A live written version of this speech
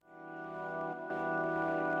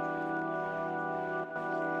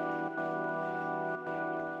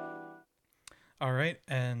All right,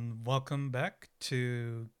 and welcome back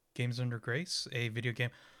to Games Under Grace, a video game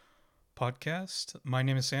podcast. My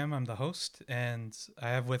name is Sam, I'm the host, and I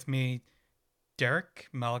have with me Derek,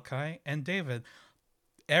 Malachi, and David.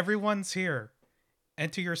 Everyone's here.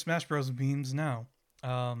 Enter your Smash Bros. Memes now.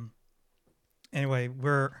 Um, anyway,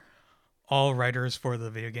 we're all writers for the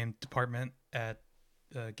video game department at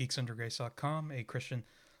geeksundergrace.com, a Christian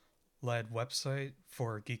led website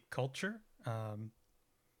for geek culture.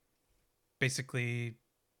 Basically,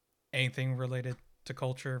 anything related to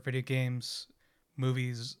culture, video games,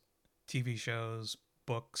 movies, TV shows,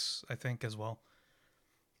 books, I think as well.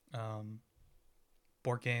 Um,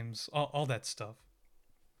 Board games, all that stuff.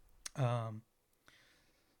 Um,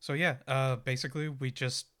 so yeah, basically we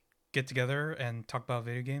just get together and talk about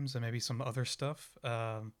video games and maybe some other stuff.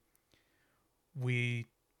 We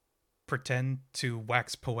pretend to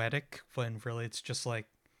wax poetic when really it's just like,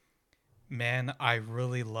 man, I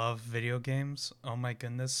really love video games. Oh my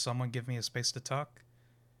goodness, someone give me a space to talk.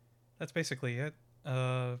 That's basically it.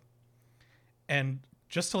 Uh, And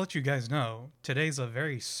just to let you guys know, today's a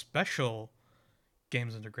very special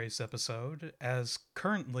Games Under Grace episode, as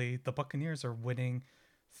currently the Buccaneers are winning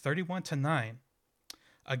 31 to 9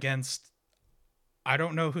 against, I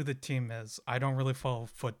don't know who the team is. I don't really follow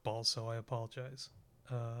football, so I apologize.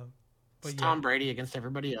 Uh, It's but yeah. Tom Brady against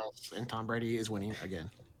everybody else, and Tom Brady is winning again.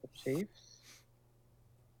 The Chiefs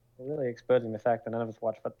are really exposing the fact that none of us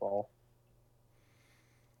watch football.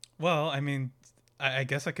 Well, I mean, I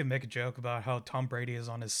guess I could make a joke about how Tom Brady is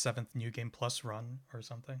on his seventh New Game Plus run or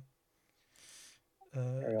something.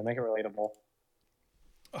 There we go, make it relatable.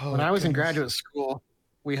 Oh, When I was in goodness. graduate school,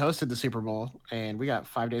 we hosted the Super Bowl, and we got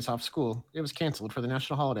 5 days off school. It was canceled for the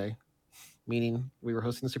national holiday, meaning we were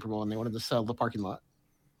hosting the Super Bowl, and they wanted to sell the parking lot.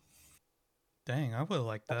 Dang, I would have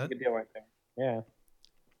liked That's a that. good deal right there. Yeah.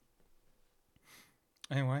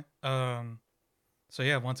 Anyway, so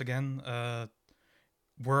yeah, once again,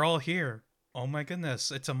 we're all here. Oh my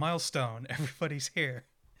goodness, it's a milestone. Everybody's here.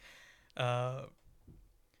 Uh,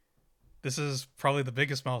 this is probably the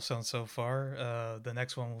biggest milestone so far. The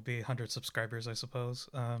next one will be 100 subscribers, I suppose.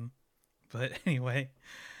 But anyway,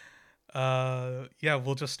 yeah,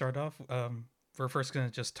 we'll just start off. We're first gonna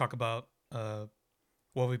just talk about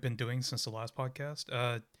what we've been doing since the last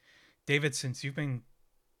podcast. David, since you've been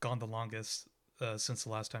gone the longest since the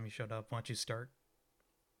last time you showed up, why don't you start?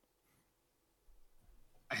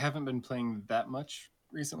 I haven't been playing that much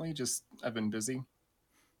recently. Just I've been busy,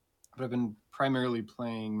 but I've been primarily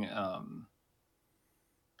playing. I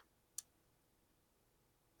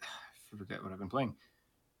forget what I've been playing.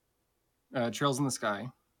 Trails in the Sky,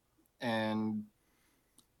 and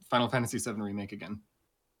Final Fantasy VII Remake again.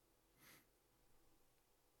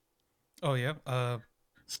 Oh yeah.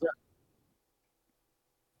 So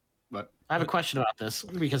But I have a question about this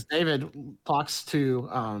because David talks to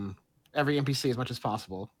every NPC as much as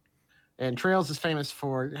possible, and Trails is famous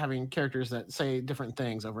for having characters that say different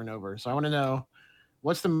things over and over. So I want to know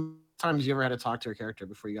what's the times you ever had to talk to a character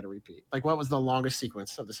before you got to repeat? Like, what was the longest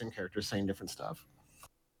sequence of the same character saying different stuff?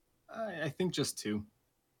 I think just two.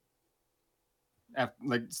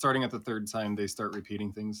 Like starting at the third time, they start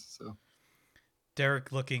repeating things. So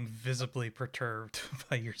Derek looking visibly perturbed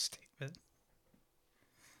by your statement.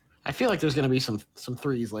 I feel like there's going to be some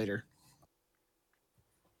threes later.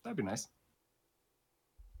 that'd be nice.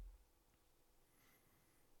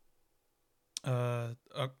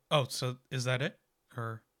 Oh, so is that it?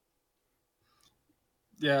 Or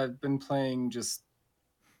Yeah, I've been playing just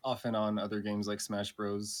off and on other games like Smash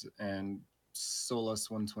Bros. And Solus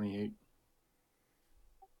 128.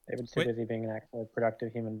 David's too Wait. busy being an actually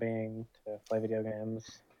productive human being to play video games.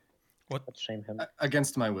 What? Let's shame him.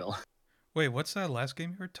 Against my will. Wait, what's that last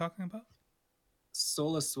game you were talking about?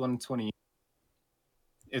 Solus 128.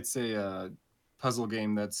 It's a puzzle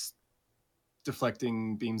game that's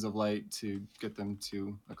deflecting beams of light to get them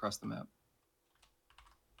to across the map.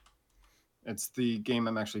 It's the game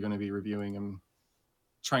I'm actually going to be reviewing. I'm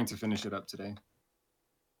trying to finish it up today.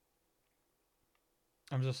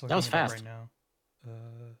 I'm just looking That was it up fast. right now.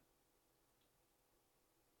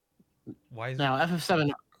 Why is Now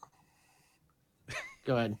FF7.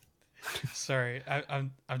 Go ahead. Sorry,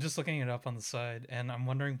 I'm just looking it up on the side, and I'm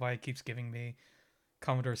wondering why it keeps giving me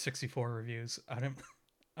Commodore 64 reviews.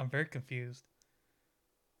 I'm very confused.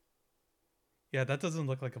 Yeah, that doesn't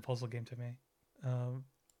look like a puzzle game to me.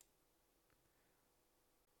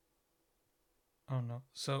 Oh no.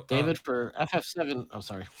 So David for FF7. Oh,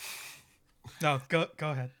 sorry. no, go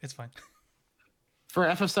ahead. It's fine. For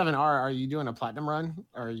FF7R, are you doing a platinum run,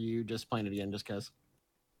 or are you just playing it again just because?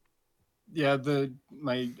 Yeah,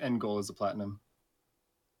 my end goal is a platinum,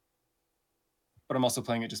 but I'm also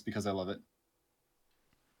playing it just because I love it.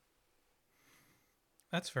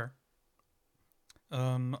 That's fair.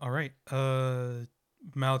 All right.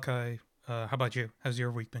 Malachi, how about you? How's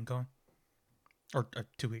your week been going? Or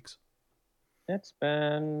 2 weeks? It's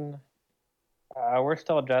been. We're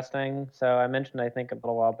still adjusting. So I mentioned, I think, a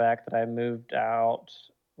little while back that I moved out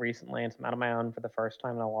recently, and so I'm out on my own for the first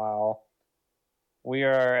time in a while. We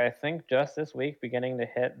are, I think, just this week beginning to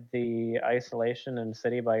hit the isolation and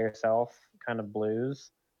city by yourself kind of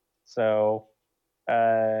blues. So,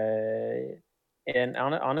 and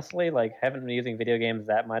honestly, like, haven't been using video games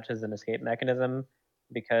that much as an escape mechanism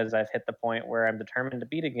because I've hit the point where I'm determined to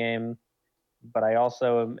beat a game, but I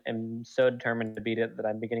also am so determined to beat it that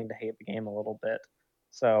I'm beginning to hate the game a little bit.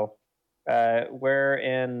 So, we're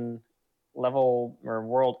in level or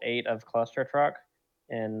world 8 of Cluster Truck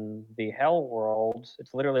in the Hell world.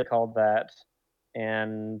 It's literally called that.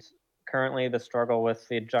 And currently, the struggle with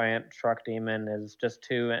the giant truck demon is just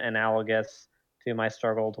too analogous to my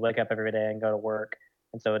struggle to wake up every day and go to work.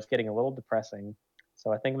 And so it's getting a little depressing.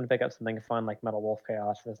 So I think I'm going to pick up something fun like Metal Wolf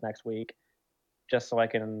Chaos for this next week, just so I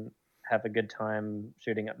can have a good time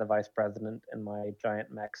shooting at the vice president in my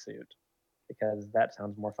giant mech suit, because that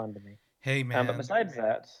sounds more fun to me. Hey, man. But besides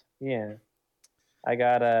that, yeah, I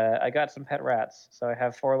got some pet rats. So I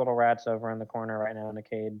have 4 little rats over in the corner right now in a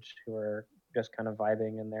cage who are just kind of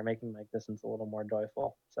vibing, and they're making my existence a little more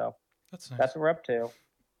joyful. So That's nice. that's what we're up to.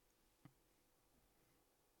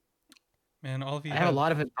 Man, all of you I have a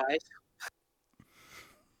lot of advice.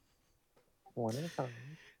 One at a time.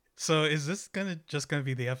 So is this just gonna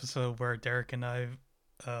be the episode where Derek and I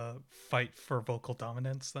fight for vocal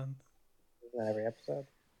dominance then? Isn't that every episode?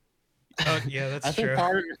 Yeah, that's I true.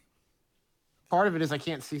 think part of it is I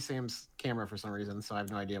can't see Sam's camera for some reason, so I have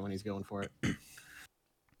no idea when he's going for it.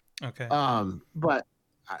 Okay. But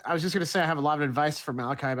I was just gonna say I have a lot of advice for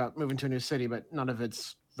Malachi about moving to a new city, but none of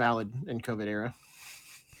it's valid in COVID era.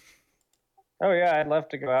 Oh yeah, I'd love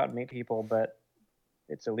to go out and meet people, but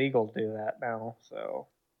it's illegal to do that now. So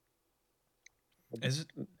Is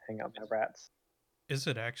it? Hang out with my rats. Is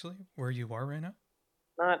it actually where you are right now?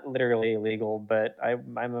 Not literally illegal, but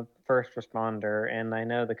I'm a first responder, and I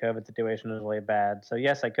know the COVID situation is really bad. So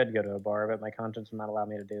yes, I could go to a bar, but my conscience will not allow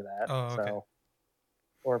me to do that. Oh, okay. So,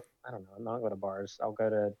 or I don't know, I'm not going to bars. I'll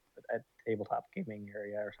go to a tabletop gaming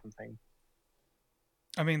area or something.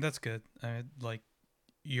 I mean, that's good. Like,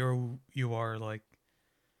 you are like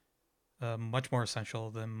much more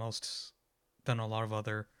essential than a lot of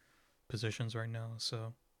other positions right now.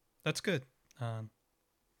 So that's good.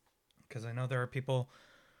 Because I know there are people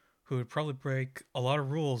who would probably break a lot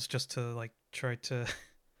of rules just to like try to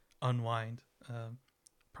unwind.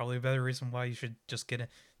 Probably a better reason why you should just get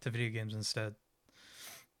into video games instead.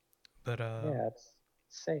 But yeah, it's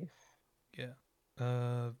safe. Yeah.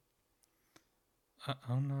 I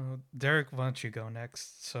don't know. Derek, why don't you go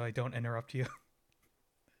next so I don't interrupt you?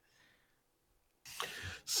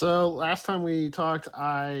 So last time we talked,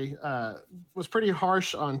 I was pretty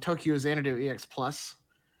harsh on Tokyo Xanadu EX Plus,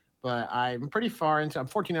 but I'm pretty far into. I'm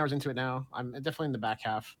 14 hours into it now. I'm definitely in the back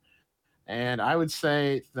half, and I would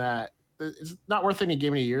say that it's not worth any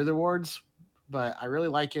Game of the Year awards, but I really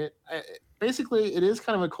like it. Basically, it is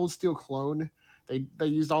kind of a Cold Steel clone. They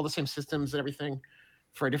used all the same systems and everything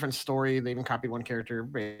for a different story. They even copied one character,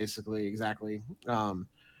 basically exactly.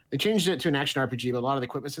 They changed it to an action RPG, but a lot of the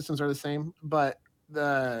equipment systems are the same. But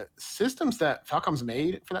the systems that Falcom's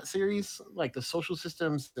made for that series, like the social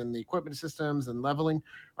systems and the equipment systems and leveling,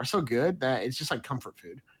 are so good that it's just like comfort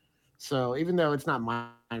food. So even though it's not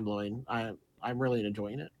mind blowing, I'm really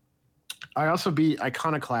enjoying it. I also beat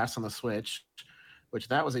Iconoclast on the Switch, which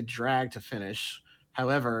that was a drag to finish.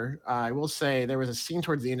 However, I will say there was a scene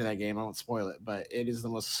towards the end of that game. I won't spoil it, but it is the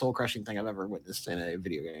most soul crushing thing I've ever witnessed in a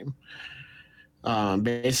video game.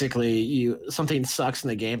 Basically, something sucks in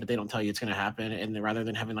the game, but they don't tell you it's going to happen, and rather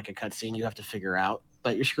than having like a cutscene, you have to figure out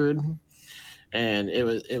that you're screwed, and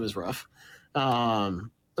it was rough.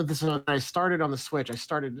 So I started on the Switch. I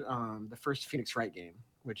started the first Phoenix Wright game,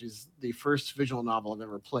 which is the first visual novel I've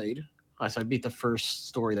ever played. So I beat the first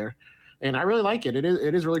story there, and I really like it. It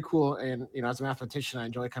is really cool, and as a mathematician, I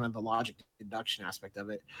enjoy kind of the logic deduction aspect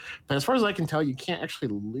of it. But as far as I can tell, you can't actually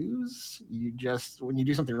lose. You just, when you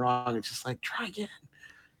do something wrong, it's just like try again,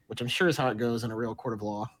 which I'm sure is how it goes in a real court of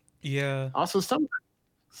law. Yeah. Also, some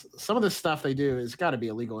of the stuff they do has got to be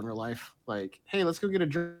illegal in real life. Like, hey, let's go get a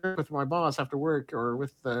drink with my boss after work or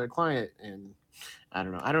with the client, and I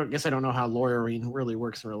don't know. I don't know how lawyering really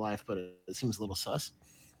works in real life, but it seems a little sus.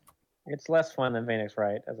 It's less fun than Phoenix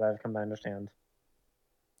Wright, as I've come to understand.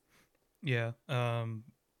 Yeah.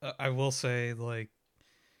 I will say, like,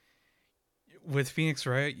 with Phoenix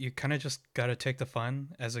Wright, you kind of just gotta take the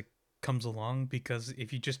fun as it comes along, because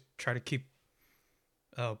if you just try to keep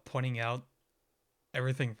pointing out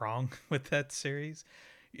everything wrong with that series,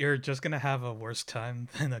 you're just gonna have a worse time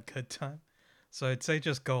than a good time. So I'd say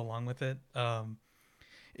just go along with it.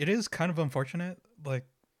 It is kind of unfortunate, like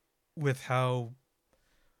with how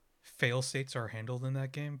fail states are handled in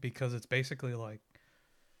that game, because it's basically like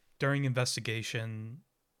during investigation,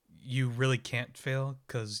 you really can't fail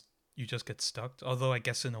because you just get stuck. Although I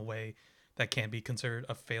guess in a way that can be considered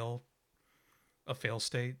a fail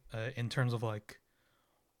state in terms of like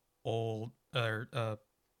old or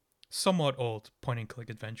somewhat old point and click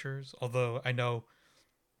adventures. Although I know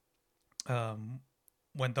um,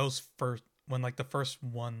 when like the first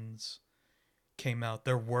ones came out,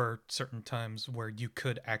 there were certain times where you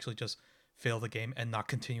could actually just fail the game and not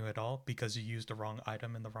continue at all because you used the wrong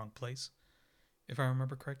item in the wrong place, if I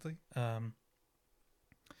remember correctly. That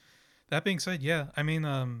being said, yeah, I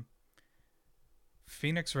mean,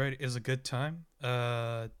 Phoenix Wright is a good time.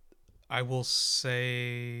 I will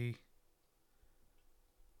say,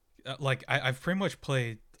 like, I've pretty much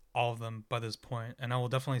played all of them by this point, and I will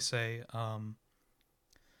definitely say,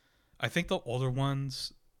 I think the older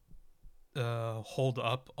ones hold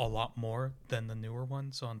up a lot more than the newer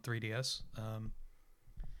ones on 3DS.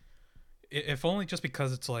 If only just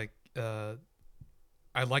because it's like I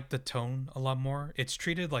like the tone a lot more. It's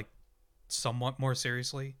treated like somewhat more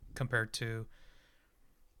seriously compared to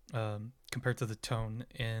the tone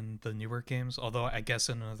in the newer games. Although I guess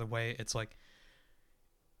in another way, it's like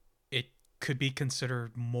it could be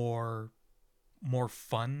considered more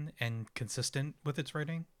fun and consistent with its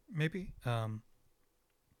writing, maybe.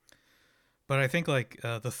 But I think like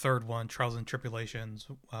the third one, Trials and Tribulations,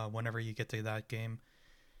 whenever you get to that game,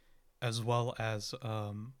 as well as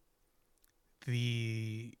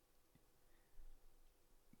the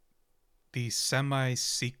the semi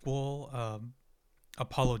sequel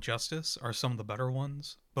Apollo Justice are some of the better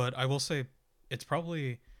ones. But I will say it's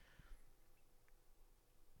probably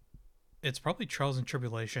Trials and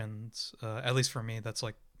Tribulations, at least for me. That's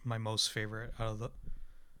like my most favorite out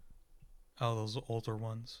of those older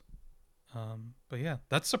ones. But yeah,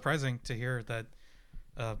 that's surprising to hear that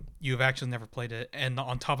you've actually never played it, and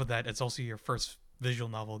on top of that, it's also your first visual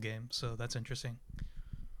novel game. So that's interesting.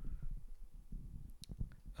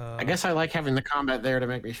 I guess I like having the combat there to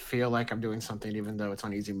make me feel like I'm doing something, even though it's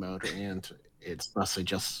on easy mode, and it's mostly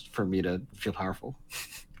just for me to feel powerful.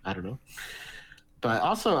 I don't know. But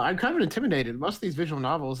also, I'm kind of intimidated. Most of these visual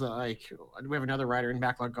novels, like we have another writer in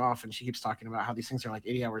Backlog Golf, and she keeps talking about how these things are like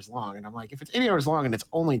 80 hours long, and I'm like, if it's 80 hours long and it's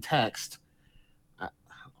only text, I,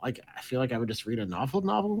 like I feel like I would just read a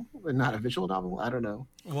novel, and not a visual novel. I don't know.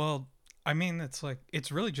 Well, I mean, it's like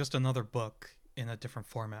it's really just another book in a different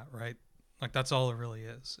format, right? Like that's all it really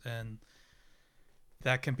is, and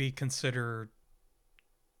that can be considered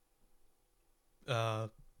uh,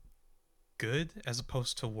 good as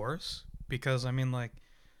opposed to worse. Because I mean, like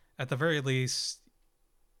at the very least,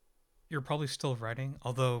 you're probably still writing.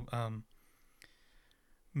 Although,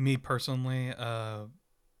 me personally,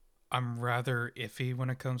 I'm rather iffy when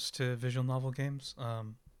it comes to visual novel games.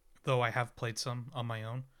 Though I have played some on my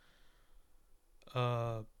own.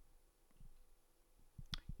 Uh,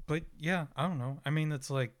 but yeah, I don't know. I mean, it's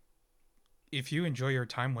like if you enjoy your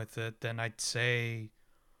time with it, then I'd say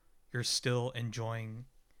you're still enjoying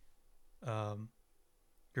um,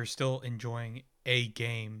 you're still enjoying a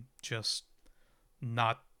game, just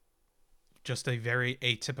not just a very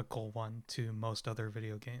atypical one to most other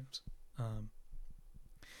video games. Um,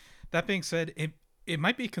 that being said, it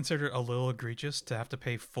might be considered a little egregious to have to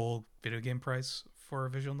pay full video game price for a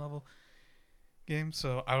visual novel game.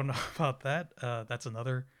 So I don't know about that. That's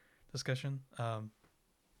another discussion,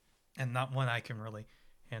 and not one I can really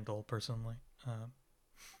handle personally.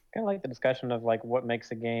 Kind of like the discussion of like what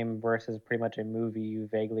makes a game versus pretty much a movie you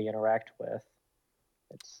vaguely interact with.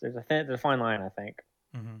 There's a fine line, I think.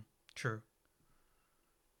 Mm-hmm. True.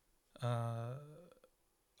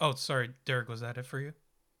 Oh, sorry, Derek. Was that it for you?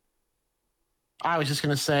 I was just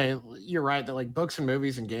gonna say you're right that like books and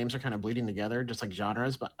movies and games are kind of bleeding together, just like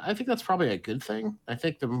genres. But I think that's probably a good thing. I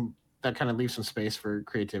think that kind of leaves some space for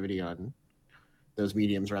creativity on those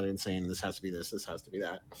mediums rather than saying this has to be this has to be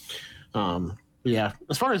that. Yeah,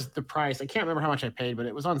 as far as the price, I can't remember how much I paid, but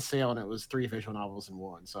it was on sale and it was 3 visual novels in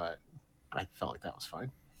one, so I felt like that was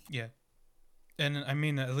fine. Yeah, and I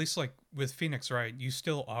mean, at least like with Phoenix, right? You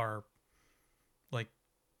still are like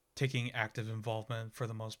taking active involvement for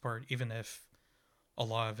the most part, even if a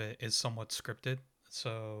lot of it is somewhat scripted.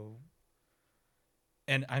 So,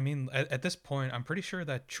 and I mean, at this point, I'm pretty sure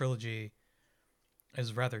that trilogy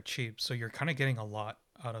is rather cheap, so you're kind of getting a lot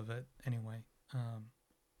out of it anyway.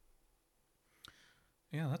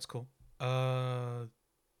 Yeah, that's cool. Uh,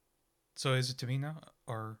 So is it to me now,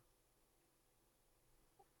 or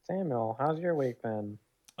Samuel, how's your week been?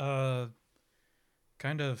 uh,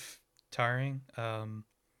 kind of tiring.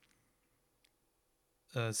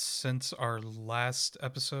 Since our last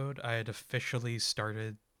episode, I had officially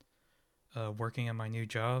started working at my new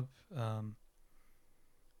job.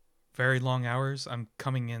 Very long hours. I'm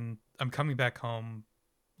coming back home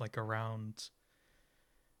like around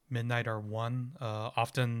midnight or 1.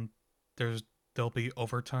 Often there'll be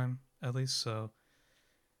overtime at least, so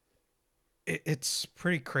it's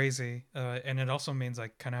pretty crazy. And it also means I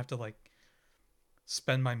kind of have to like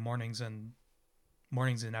spend my mornings and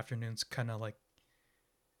afternoons kind of like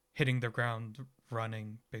hitting the ground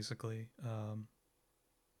running basically.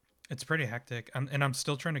 It's pretty hectic, and I'm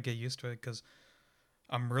still trying to get used to it because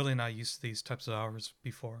I'm really not used to these types of hours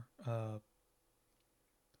before.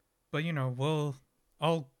 But you know,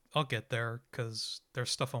 I'll get there because there's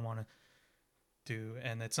stuff I want to do,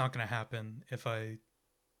 and it's not gonna happen if I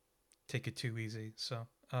take it too easy. So,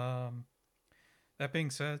 that being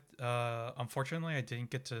said, unfortunately, I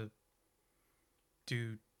didn't get to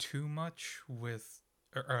do too much with,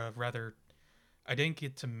 or rather, I didn't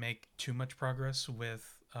get to make too much progress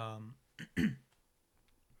with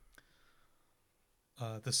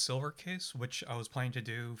the silver case, which I was planning to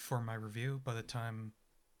do for my review by the time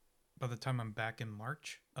I'm back in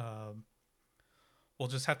March. We'll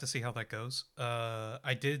just have to see how that goes.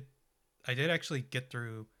 I did actually get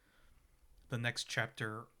through the next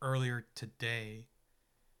chapter earlier today.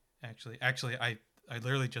 I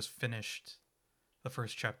literally just finished the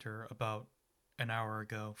first chapter about an hour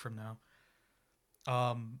ago from now.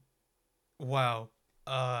 Um, wow.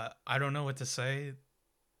 I don't know what to say.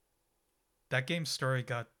 That game's story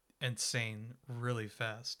got insane really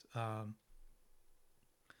fast. I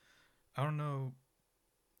don't know.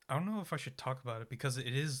 I don't know if I should talk about it because it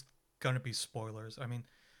is gonna be spoilers. I mean,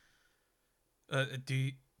 uh, do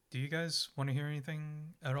you, do you guys want to hear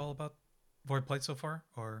anything at all about Void Plate so far?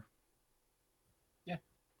 Or Yeah.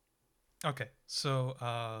 okay, so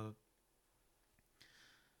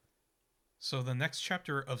the next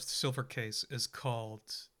chapter of Silver Case is called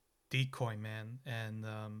Decoy Man, and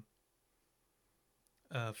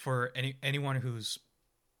for anyone who's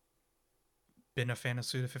been a fan of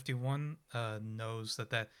Suda51 knows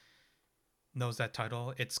that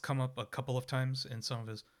title. It's come up a couple of times in some of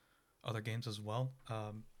his other games as well.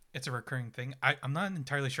 It's a recurring thing. I'm not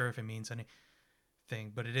entirely sure if it means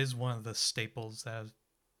anything, but it is one of the staples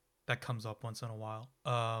that comes up once in a while.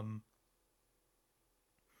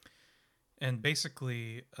 And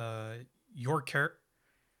basically, your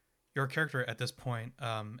character at this point,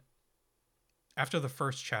 after the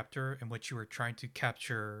first chapter in which you were trying to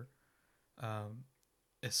capture um,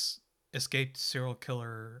 escaped serial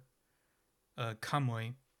killer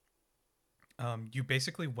Kamui, you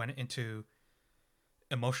basically went into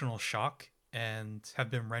emotional shock and have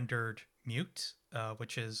been rendered mute,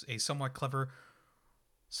 which is a somewhat clever,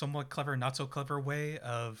 not so clever way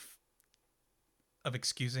of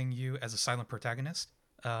excusing you as a silent protagonist.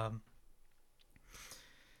 Um,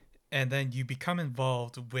 and then you become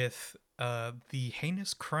involved with the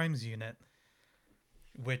heinous crimes unit,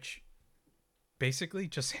 which basically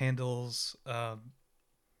just handles.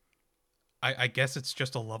 I guess it's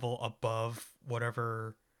just a level above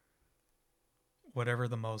whatever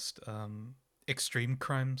the most extreme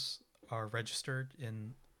crimes are registered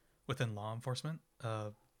in within law enforcement.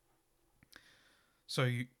 So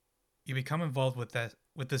you become involved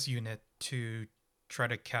with this unit to try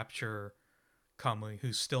to capture Kamui,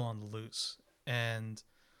 who's still on the loose. And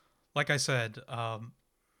like I said,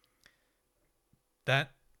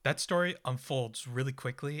 that that story unfolds really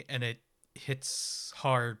quickly and it hits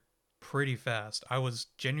hard pretty fast. I was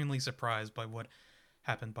genuinely surprised by what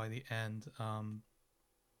happened by the end.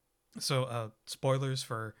 Spoilers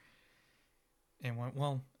for anyone.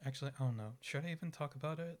 Well, actually, I don't know. Should I even talk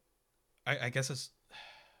about it? I guess it's.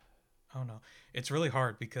 I don't know. It's really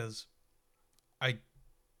hard because I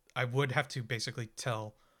I would have to basically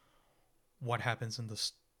tell what happens in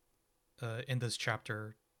this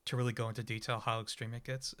chapter to really go into detail how extreme it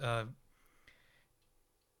gets.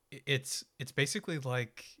 It's basically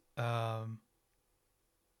like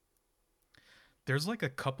there's like a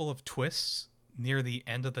couple of twists near the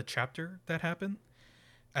end of the chapter that happen,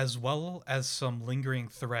 as well as some lingering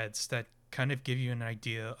threads that kind of give you an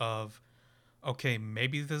idea of okay,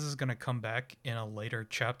 maybe this is gonna come back in a later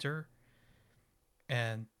chapter,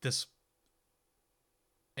 and this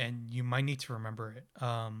and you might need to remember it.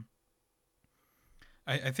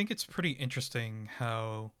 I think it's pretty interesting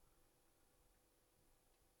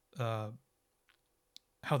uh,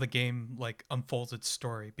 how the game like unfolds its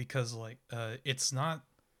story because like it's not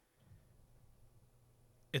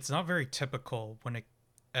it's not very typical when it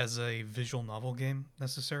as a visual novel game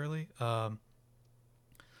necessarily.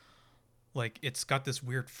 Like it's got this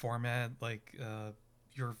weird format, like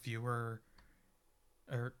your viewer,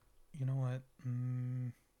 or you know what?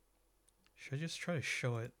 Should I just try to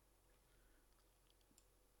show it?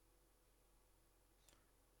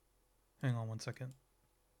 Hang on one second.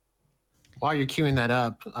 While you're queuing that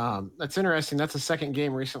up, that's interesting. That's the second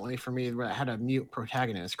game recently for me where I had a mute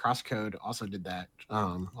protagonist. Crosscode also did that.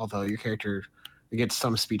 Although your character gets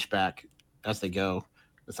some speech back as they go.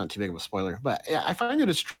 That's not too big of a spoiler. But yeah, I find it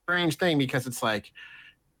a strange thing because it's like,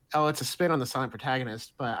 oh, it's a spin on the silent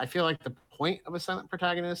protagonist. But I feel like the point of a silent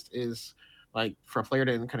protagonist is like for a player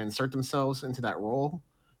to kind of insert themselves into that role.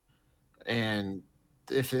 And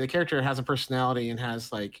if the character has a personality and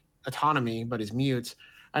has like autonomy but is mute,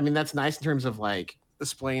 I mean that's nice in terms of like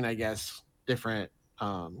displaying, I guess, different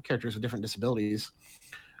characters with different disabilities.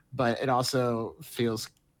 But it also feels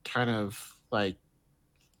kind of like,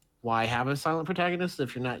 why have a silent protagonist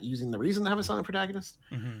if you're not using the reason to have a silent protagonist?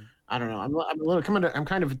 Mm-hmm. I don't know. I'm a little coming. I'm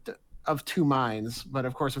kind of two minds, but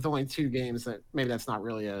of course, with only two games, that maybe that's not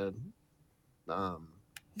really a um,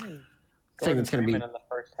 thing Gordon that's going to be. Freeman in the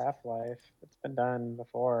first Half-Life. It's been done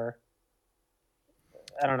before.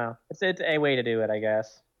 I don't know. It's a way to do it, I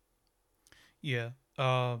guess. Yeah.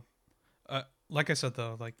 Like I said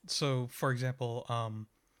though, like so for example,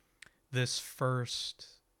 this first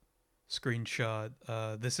screenshot,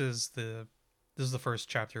 this is the first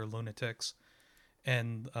chapter, Lunatics,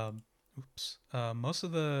 and most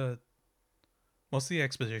of the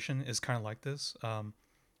exposition is kind of like this.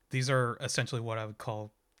 These are essentially what I would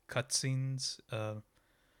call cutscenes,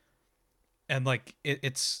 and like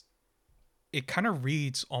it kind of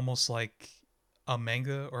reads almost like a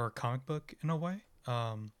manga or a comic book in a way.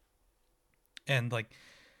 And like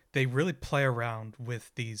they really play around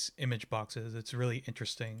with these image boxes. It's really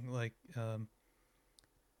interesting. Like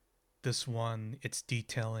this one, it's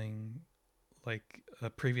detailing like a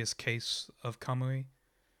previous case of Kamui.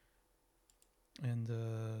 And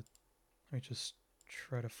let me just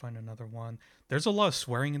try to find another one. There's a lot of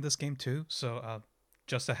swearing in this game too, so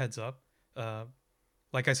just a heads up.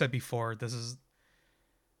 Like I said before, this is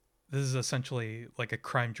essentially like a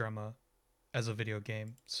crime drama as a video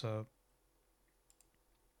game. So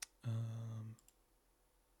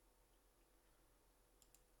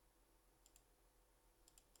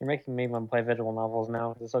You're making me want to play visual novels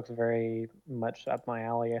now. This looks very much up my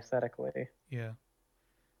alley aesthetically. yeah.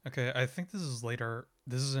 Okay, I think this is later.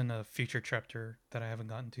 This is in a future chapter that I haven't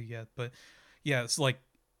gotten to yet, but yeah, it's like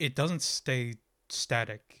it doesn't stay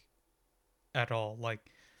static at all. Like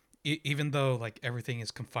even though like everything is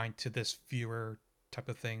confined to this viewer type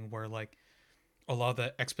of thing where like a lot of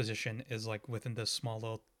the exposition is like within this small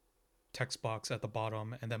little text box at the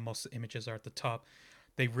bottom and then most of the images are at the top.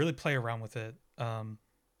 They really play around with it.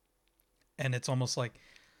 And it's almost like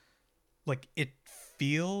it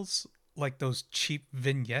feels like those cheap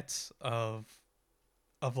vignettes of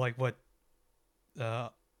like what uh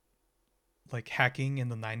like hacking in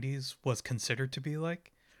the 90s was considered to be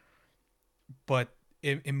like, but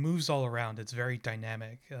it moves all around. It's very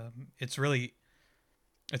dynamic. It's really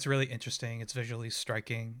interesting. It's visually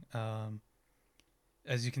striking.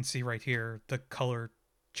 As you can see right here, the color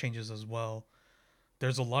changes as well.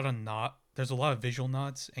 There's a lot of visual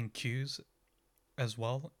nods and cues as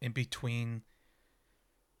well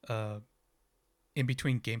uh in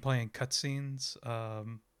between gameplay and cutscenes.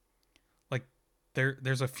 Like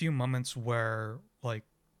there's a few moments where like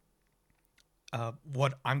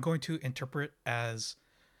what I'm going to interpret as,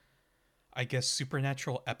 I guess,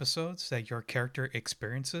 supernatural episodes that your character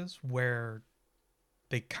experiences, where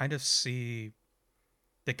they kind of see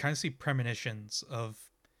premonitions of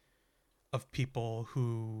people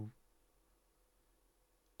who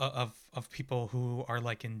of people who are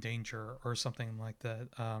like in danger or something like that.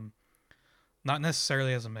 Not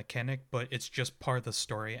necessarily as a mechanic, but it's just part of the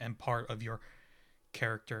story and part of your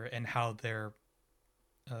character and how they're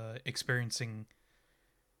experiencing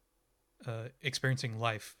experiencing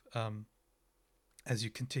life as you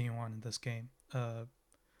continue on in this game.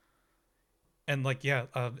 And like yeah,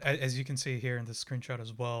 as you can see here in this screenshot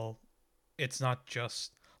as well, it's not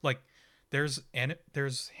just like there's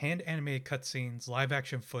hand animated cutscenes, live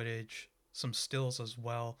action footage, some stills as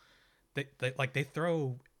well. They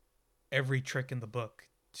throw every trick in the book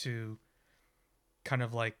to kind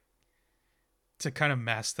of like to kind of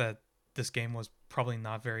mask that this game was probably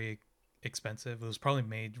not very expensive. It was probably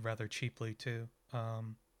made rather cheaply too.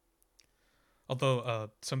 Although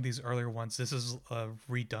some of these earlier ones, this is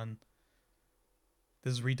redone.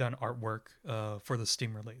 This is redone artwork for the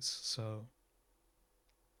Steam release. So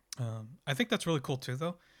I think that's really cool too,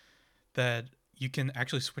 though, that you can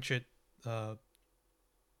actually switch it uh,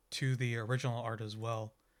 to the original art as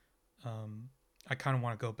well. Um, I kind of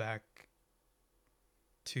want to go back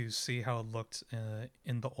to see how it looked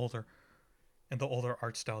in the older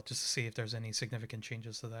art style, just to see if there's any significant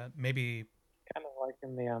changes to that. Maybe, Kind of like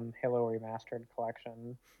in the Halo Remastered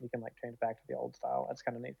collection, you can like change back to the old style. That's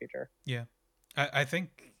kind of a neat feature. yeah. I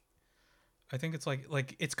think it's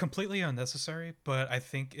like it's completely unnecessary, but I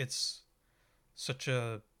think it's such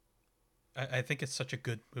a I think it's such a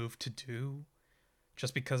good move to do,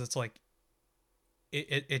 just because it's like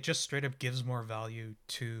it just straight up gives more value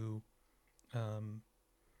um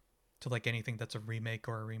to like anything that's a remake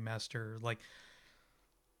or a remaster, like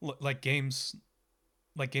games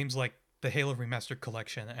like the Halo Remastered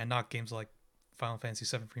Collection, and not games like Final Fantasy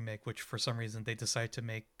VII Remake, which for some reason they decided to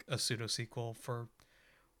make a pseudo sequel for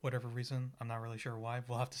whatever reason. I'm not really sure why.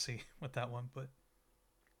 We'll have to see with that one, but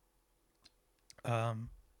um,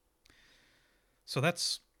 so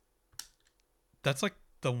that's like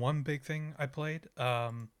the one big thing I played. I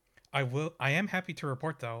am happy to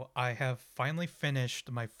report though, I have finally finished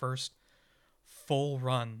my first full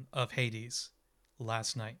run of Hades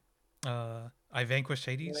last night. I vanquished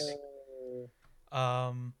Hades. Yay.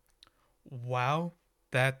 Um, wow,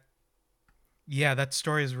 that yeah, that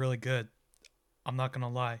story is really good. I'm not gonna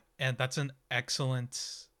lie, and that's an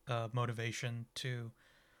excellent motivation to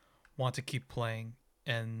want to keep playing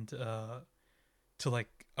and to like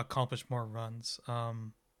accomplish more runs.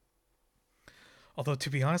 Although to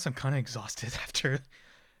be honest, I'm kind of exhausted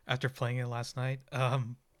after playing it last night.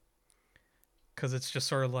 Because it's just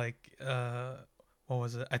sort of like what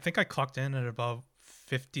was it? I think I clocked in at about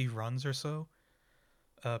 50 runs or so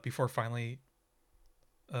before finally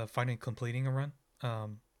completing a run.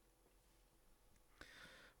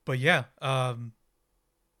 But yeah, I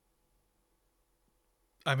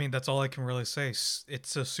mean that's all I can really say.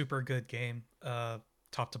 It's a super good game,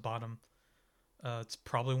 top to bottom. It's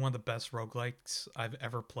probably one of the best roguelikes I've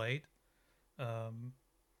ever played. Um,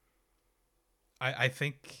 I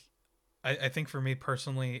think I think for me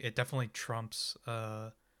personally, it definitely trumps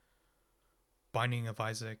Binding of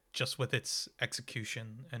Isaac, just with its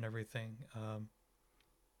execution and everything.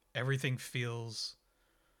 Everything feels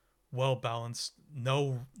well balanced.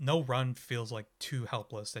 No run feels like too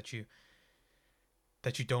helpless that you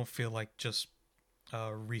don't feel like just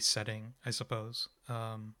resetting, I suppose.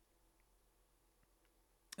 And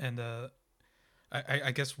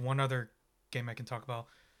I guess one other game I can talk about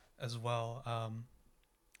as well.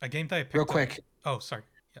 A game that I Real picked up. quick, Oh, sorry.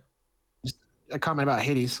 Yeah. a comment about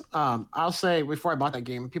Hades. I'll say before I bought that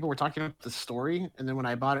game, people were talking about the story, and then when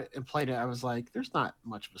I bought it and played it, I was like, "There's not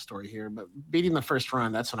much of a story here." But beating the first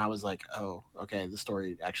run, that's when I was like, "Oh, okay, the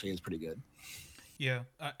story actually is pretty good." Yeah,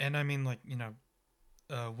 and I mean, like,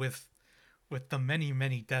 with the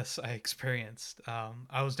many deaths I experienced,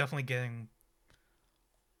 I was definitely getting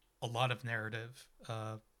a lot of narrative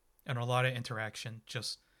and a lot of interaction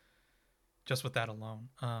just with that alone.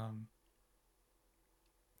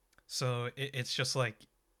 So it's just like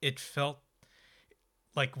it felt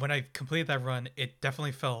like when I completed that run, it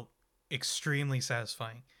definitely felt extremely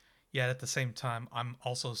satisfying. Yet at the same time, I'm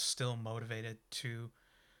also still motivated to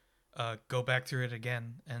go back through it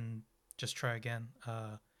again and just try again.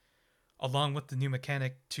 Along with the new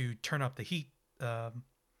mechanic to turn up the heat,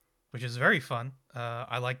 which is very fun.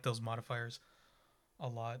 I like those modifiers a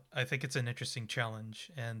lot. I think it's an interesting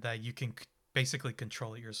challenge, and that you can basically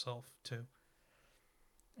control it yourself too.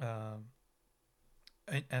 Um,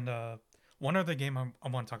 and one other game I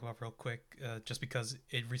want to talk about real quick, just because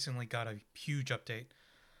it recently got a huge update.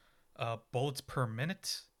 Bullets per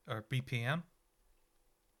minute, or BPM,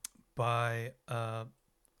 by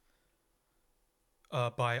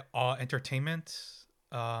Awe Entertainment.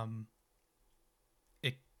 Um,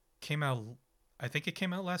 it came out. I think it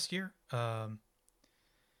came out last year.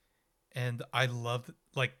 And I loved,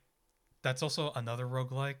 like, that's also another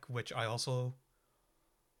roguelike which I also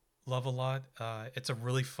love a lot. It's a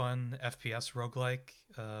really fun FPS roguelike.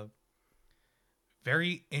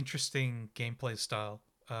 Very interesting gameplay style,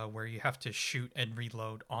 where you have to shoot and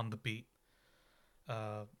reload on the beat.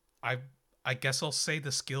 Uh, I I guess I'll say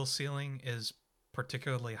the skill ceiling is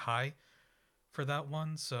particularly high for that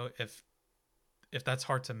one. So if that's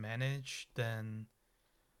hard to manage, then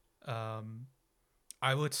um,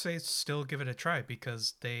 I would say still give it a try,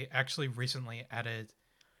 because they actually recently added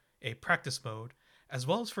a practice mode, as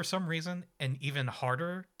well as for some reason an even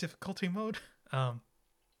harder difficulty mode. Um,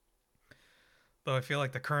 though I feel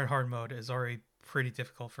like the current hard mode is already pretty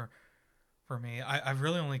difficult for me. I've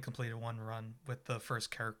really only completed one run with the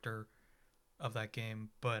first character of that game,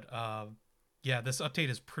 but yeah, this update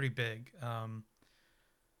is pretty big.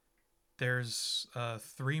 There's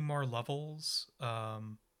 3 more levels,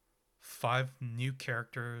 5 new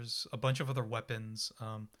characters, a bunch of other weapons,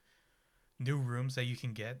 new rooms that you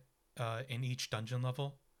can get in each dungeon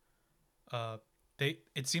level. Uh,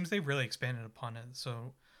 it seems they really expanded upon it.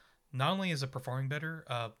 So not only is it performing better,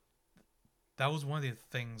 that was one of the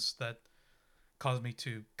things that caused me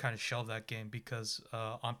to kind of shelve that game because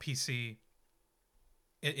on PC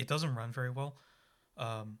it doesn't run very well,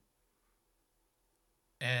 um,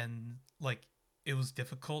 and like it was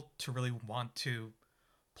difficult to really want to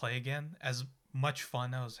play again. As much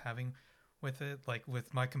fun I was having with it, like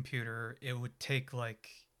with my computer, it would take like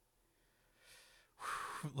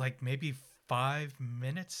maybe 5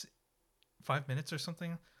 minutes, 5 minutes or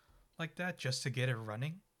something like that just to get it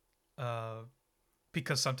running. Uh,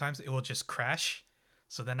 because sometimes it will just crash,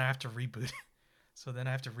 so then I have to reboot. So then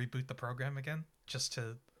I have to reboot the program again just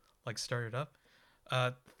to like start it up.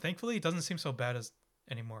 Uh, Thankfully, it doesn't seem so bad as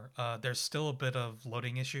anymore. There's still a bit of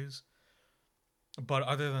loading issues, but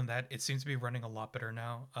other than that, it seems to be running a lot better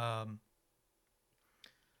now.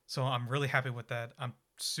 So I'm really happy with that. I'm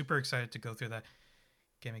super excited to go through that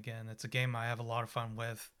game again. It's a game I have a lot of fun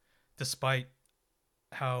with, despite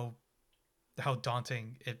how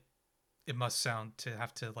daunting it must sound to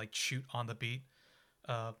have to like shoot on the beat.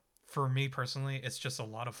 Uh, for me personally, it's just a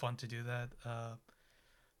lot of fun to do that.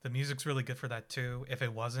 The music's really good for that too. If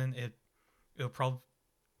it wasn't, it'll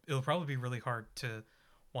probably be really hard to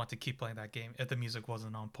want to keep playing that game if the music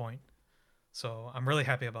wasn't on point. So I'm really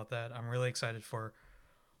happy about that. I'm really excited for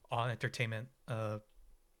All Entertainment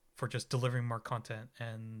for just delivering more content,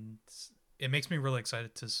 and it makes me really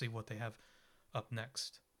excited to see what they have up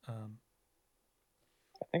next. I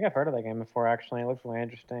think I've heard of that game before. Actually, it looks really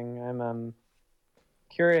interesting. I'm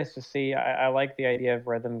curious to see. I like the idea of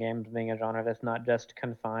rhythm games being a genre that's not just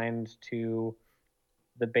confined to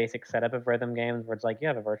the basic setup of rhythm games, where it's like you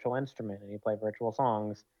have a virtual instrument and you play virtual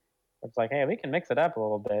songs. It's like, hey, we can mix it up a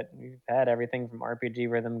little bit. We've had everything from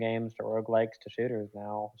RPG rhythm games to roguelikes to shooters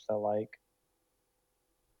now. So like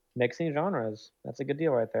mixing genres, that's a good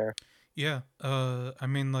deal right there. Yeah, I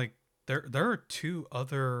mean, like there are 2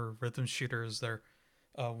 other rhythm shooters there.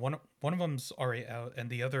 One of them's already out, and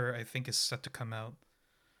the other I think is set to come out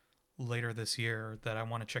later this year that I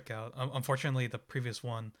want to check out. Unfortunately, the previous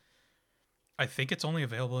one, I think it's only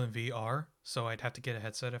available in VR, so I'd have to get a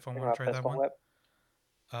headset if I Think want to about try that Pistol one. Whip.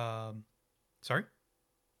 Um, Sorry.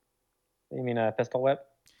 You mean a Pistol Whip?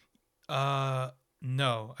 Uh,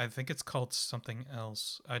 no, I think it's called something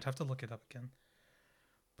else. I'd have to look it up again.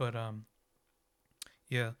 But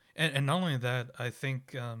yeah, and not only that, I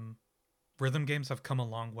think rhythm games have come a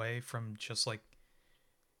long way from just like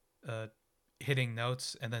uh hitting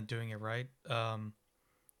notes and then doing it right.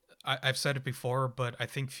 I've said it before, but I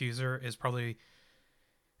think Fuser is probably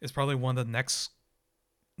one of the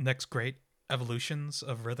next great evolutions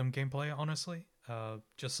of rhythm gameplay. Honestly,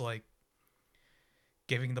 just like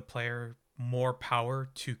giving the player more power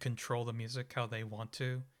to control the music how they want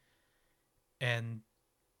to, and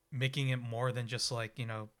making it more than just like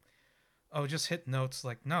oh, just hit notes.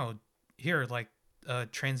 Like, no, here, like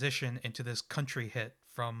transition into this country hit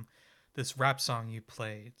from this rap song you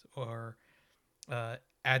played, or uh,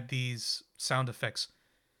 add these sound effects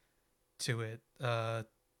to it,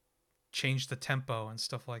 change the tempo and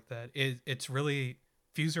stuff like that. It's really,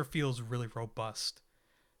 Fuser feels really robust.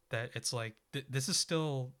 That it's like this is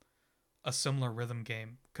still a similar rhythm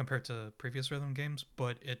game compared to previous rhythm games,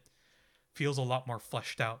 but it feels a lot more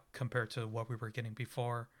fleshed out compared to what we were getting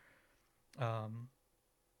before. Um,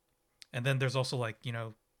 and then there's also like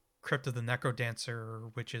Crypt of the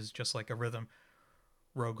Necrodancer, which is just like a rhythm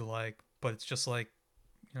roguelike, but it's just like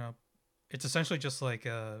you know, it's essentially just like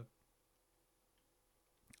a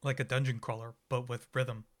dungeon crawler, but with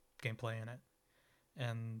rhythm gameplay in it,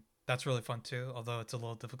 and that's really fun too. Although it's a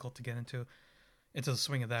little difficult to get into the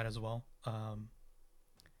swing of that as well.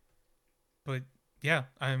 But yeah,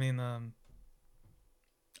 I mean,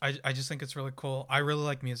 I just think it's really cool. I really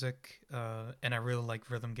like music, and I really like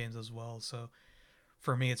rhythm games as well. So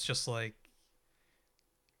for me, it's just like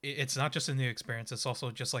it's not just a new experience. It's also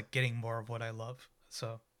just like getting more of what I love.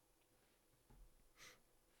 So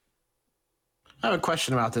I have a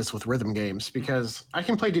question about this with rhythm games because I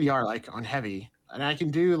can play DDR like on heavy, and I can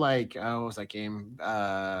do like what was that game?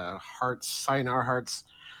 Hearts, Sayonara Hearts.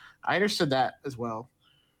 I understood that as well.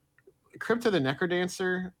 Crypt of the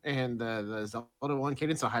Necrodancer and the Zelda one,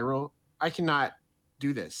 Cadence of Hyrule. I cannot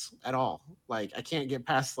do this at all. Like I can't get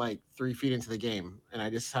past like 3 feet into the game, and I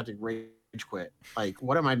just have to rage quit. Like,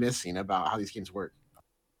 what am I missing about how these games work?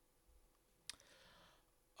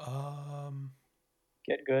 um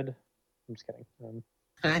Get good. I'm just kidding.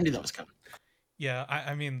 I knew that was coming. Yeah,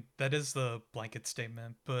 I mean that is the blanket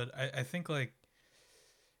statement, but I think like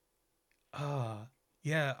uh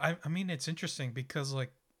yeah, I mean it's interesting because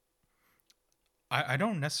like I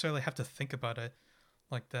don't necessarily have to think about it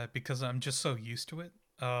like that because I'm just so used to it.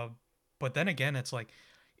 But then again, it's like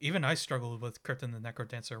even I struggled with Crypt and the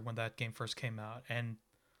Necrodancer when that game first came out, and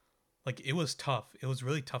like it was tough. It was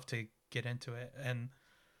really tough to get into it, and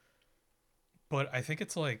but I think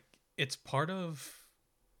it's like it's part of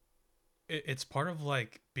it's part of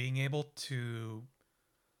like being able to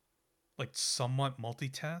like somewhat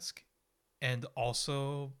multitask and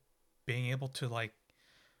also being able to like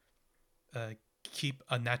uh, keep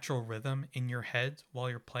a natural rhythm in your head while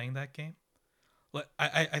you're playing that game. Like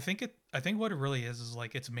I think what it really is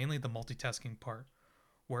like it's mainly the multitasking part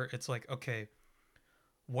where it's like okay,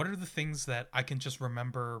 what are the things that I can just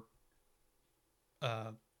remember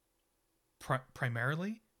uh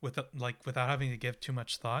primarily with like without having to give too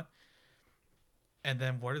much thought, and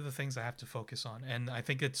then what are the things I have to focus on. And I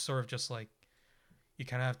think it's sort of just like you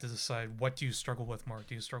kind of have to decide what do you struggle with more.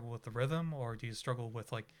 Do you struggle with the rhythm or do you struggle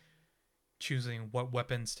with like choosing what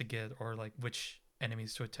weapons to get or like which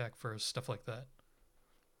enemies to attack first, stuff like that.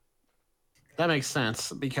 That makes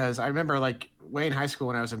sense because I remember like way in high school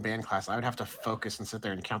when I was in band class, I would have to focus and sit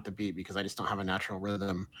there and count the beat because I just don't have a natural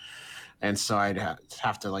rhythm, and so I'd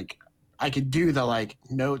have to like I could do the like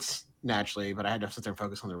notes naturally, but I had to sit there and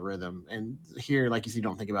focus on the rhythm. And here, like you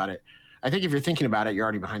don't think about it. I think if you're thinking about it, you're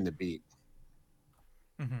already behind the beat.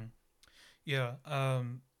 Mm-hmm. Yeah.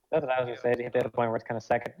 That's what I was gonna say. You have to get to the point where it's kind of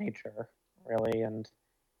second nature, really. And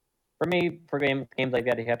for me, for games like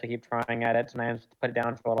that, you have to keep trying at it. Sometimes put it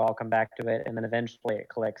down for a while, come back to it, and then eventually it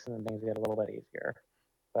clicks, and then things get a little bit easier.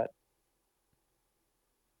 But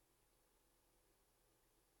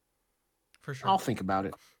For sure. I'll think about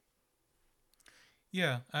it.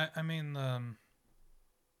 Yeah. I mean,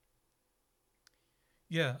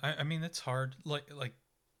 yeah. I mean, it's hard. Like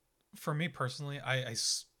for me personally, I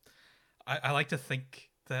like to think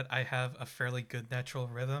that I have a fairly good natural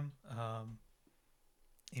rhythm.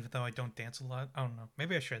 Even though I don't dance a lot. I don't know.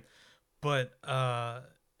 Maybe I should. But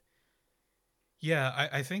yeah,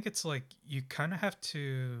 I think it's like you kind of have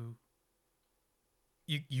to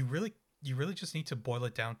you really just need to boil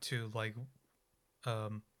it down to like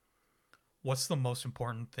um what's the most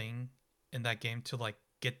important thing in that game to like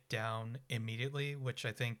get down immediately, which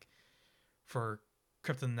I think for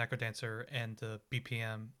Crypt and the Necrodancer and the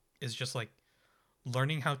BPM is just like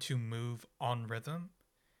learning how to move on rhythm,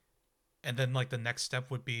 and then like the next step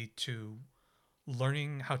would be to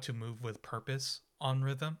learning how to move with purpose on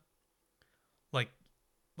rhythm, like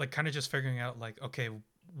kind of just figuring out like okay,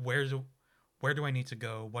 where do where do I need to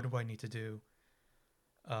go, what do I need to do,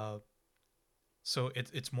 uh so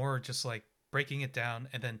it's more just like breaking it down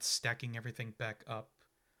and then stacking everything back up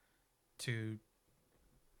to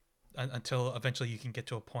until eventually you can get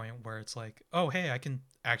to a point where it's like, oh hey, I can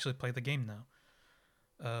actually play the game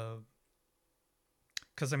now.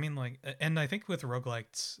 Because I mean like, and I think with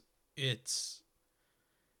roguelikes it's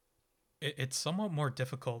it's somewhat more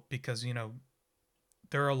difficult because you know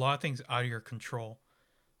there are a lot of things out of your control,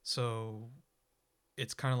 so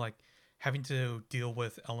it's kind of like having to deal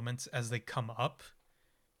with elements as they come up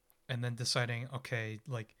and then deciding okay,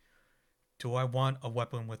 like do I want a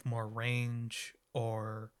weapon with more range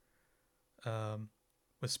or um,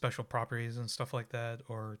 with special properties and stuff like that,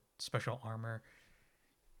 or special armor.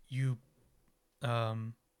 You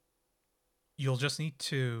um, you'll just need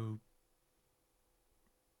to.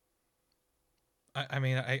 I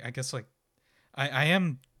mean, I guess like I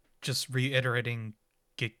am just reiterating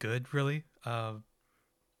get good really,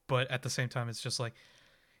 but at the same time, it's just like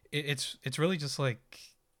it's really just like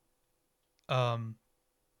um,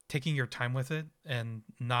 taking your time with it and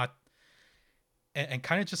not and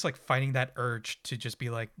kind of just like fighting that urge to just be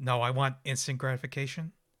like, no, I want instant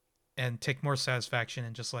gratification and take more satisfaction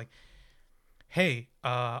and just like, hey,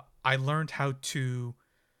 I learned how to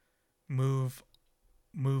move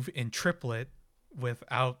in triplet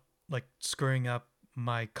without like screwing up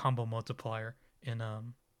my combo multiplier in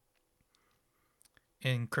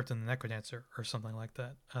Crypt and the Necrodancer or something like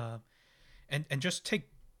that. And just take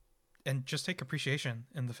appreciation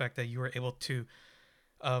in the fact that you were able to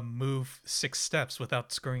move 6 steps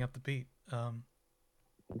without screwing up the beat.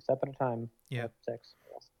 one step at a time. Yeah. 6.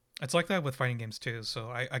 It's like that with fighting games too.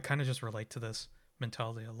 So I kind of just relate to this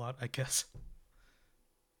mentality a lot, I guess.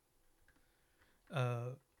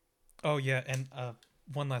 Oh yeah, and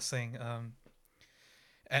one last thing.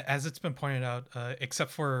 As it's been pointed out,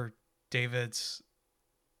 except for David's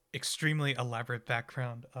extremely elaborate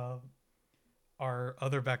background, our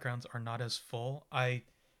other backgrounds are not as full.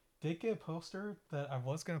 did get a poster that I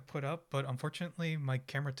was gonna put up, but unfortunately my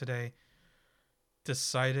camera today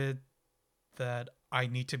decided that I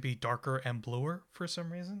need to be darker and bluer for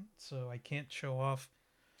some reason, so I can't show off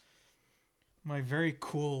my very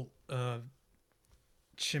cool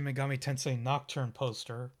Shin Megami Tensei Nocturne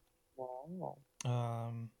poster. Wow.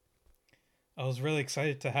 I was really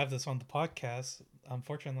excited to have this on the podcast.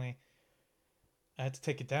 Unfortunately, I had to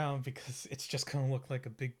take it down because it's just gonna look like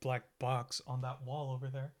a big black box on that wall over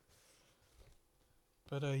there.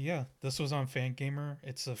 But yeah, this was on Fangamer.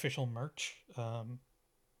 It's official merch. I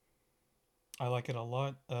like it a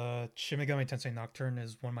lot. Shin Megami Tensei Nocturne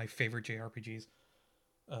is one of my favorite JRPGs.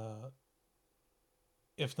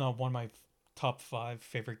 If not one of my top 5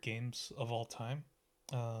 favorite games of all time.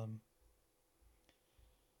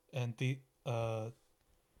 And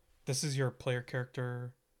this is your player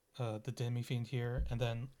character, the Demi Fiend here, and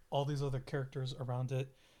then all these other characters around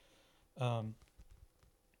it.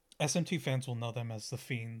 SMT fans will know them as the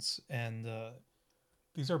Fiends, and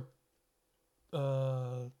these are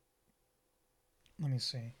let me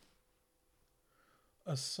see.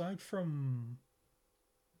 Aside from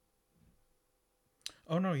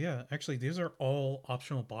oh no, yeah, actually these are all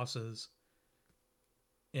optional bosses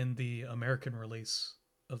in the American release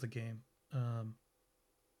of the game.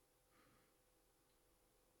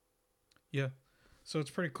 Yeah, so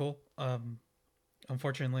it's pretty cool.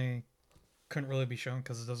 Unfortunately, couldn't really be shown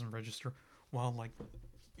because it doesn't register. Well, like,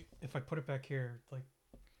 if I put it back here, like,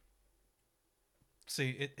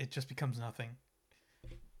 see, it just becomes nothing.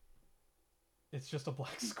 It's just a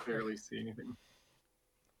black You square. barely see anything.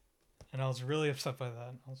 And I was really upset by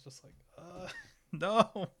that. I was just like,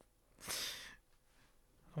 no.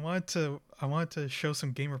 I wanted to show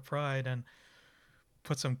some gamer pride and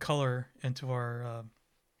put some color into our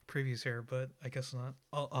previews here, but I guess not.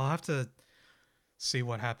 I'll have to see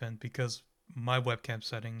what happened because my webcam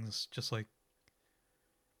settings just like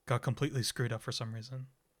got completely screwed up for some reason.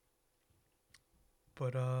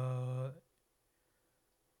 But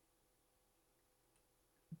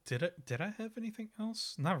did I have anything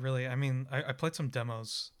else? Not really. I mean, I played some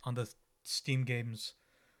demos on the Steam Games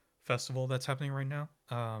Festival that's happening right now.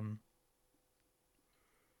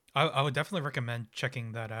 I would definitely recommend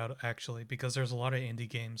checking that out actually because there's a lot of indie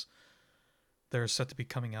games that are set to be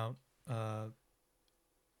coming out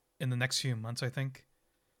in the next few months, I think.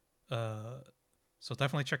 So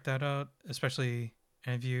definitely check that out, especially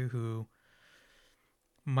any of you who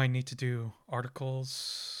might need to do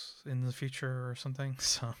articles in the future or something.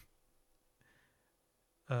 So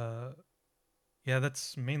yeah,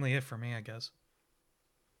 that's mainly it for me, I guess.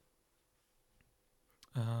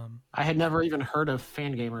 I had never even heard of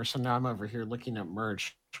Fangamer, so now I'm over here looking at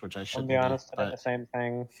merch, which I I'll shouldn't be honest, I did but the same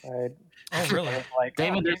thing. Oh, really? I was like,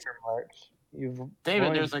 David, oh, there's- gamer merch. You've David,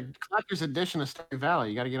 ruined- there's a collector's edition of Stardew Valley.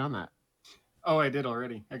 You got to get on that. Oh, I did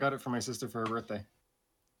already. I got it for my sister for her birthday.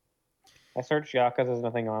 I searched Yakuza, there's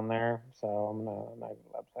nothing on there, so I'm gonna not even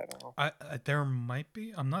the website now. I there might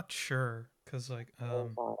be. I'm not sure because like the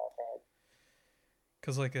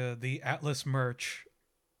Atlas merch,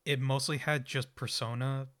 it mostly had just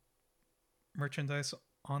Persona merchandise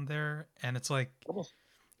on there, and it's like,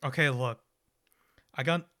 okay, look, I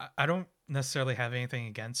don't necessarily have anything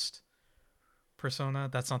against Persona.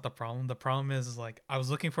 That's not the problem. The problem is like I was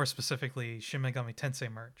looking for specifically Shin Megami Tensei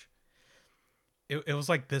merch. It was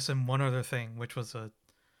like this and one other thing, which was a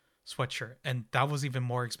sweatshirt, and that was even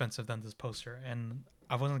more expensive than this poster, and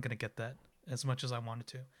I wasn't gonna get that as much as I wanted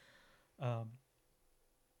to.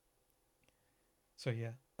 So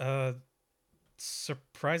yeah,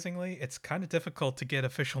 surprisingly, it's kind of difficult to get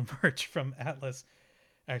official merch from Atlas.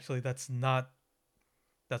 Actually, that's not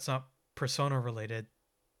Persona related,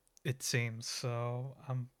 it seems. So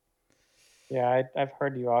Yeah, I've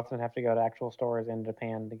heard you often have to go to actual stores in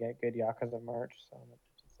Japan to get good Yakuza merch, so I'm gonna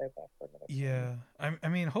just save that for another time. yeah. I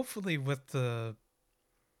mean, hopefully with the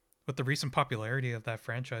recent popularity of that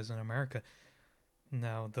franchise in America,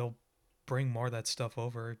 now they'll bring more of that stuff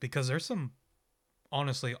over because there's some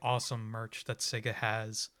honestly awesome merch that Sega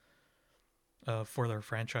has for their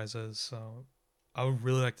franchises. So I would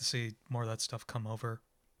really like to see more of that stuff come over.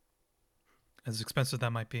 As expensive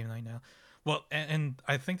that might be right now. Well, and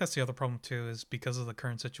I think that's the other problem too, is because of the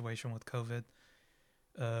current situation with COVID.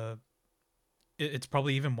 It's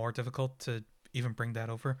probably even more difficult to even bring that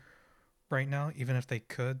over right now, even if they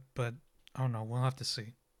could. But I don't know. We'll have to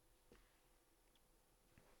see.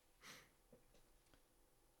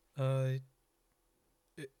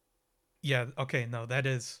 Yeah. Okay. No, that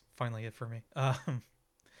is finally it for me.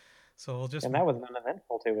 So we'll just. And that was an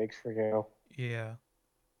uneventful 2 weeks for you. Yeah.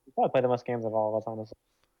 You probably play the most games of all of us, honestly.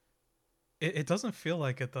 It doesn't feel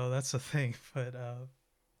like it though. That's the thing. But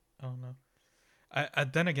I don't know. I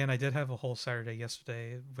then again, I did have a whole Saturday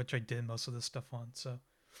yesterday, which I did most of this stuff on. So,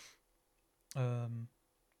 um,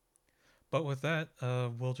 but with that,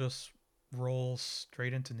 we'll just roll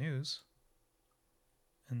straight into news,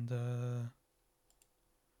 and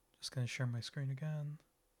just gonna share my screen again.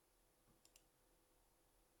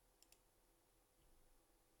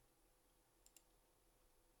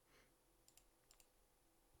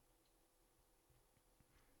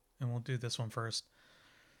 And we'll do this one first.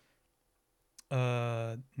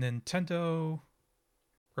 Nintendo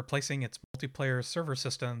replacing its multiplayer server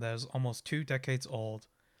system that is almost 2 decades old.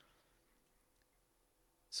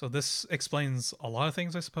 So this explains a lot of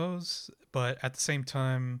things, I suppose, but at the same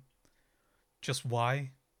time, just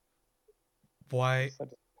why? Why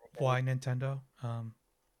Nintendo?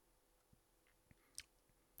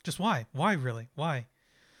 Just why? Why really? Why?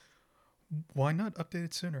 Why not update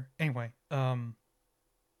it sooner? Anyway,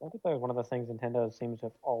 I think that was one of the things Nintendo seems to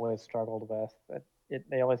have always struggled with.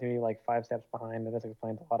 They always seem to be like 5 steps behind, and this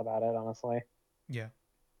explains a lot about it, honestly. yeah.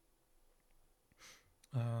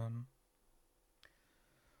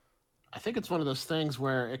 I think it's one of those things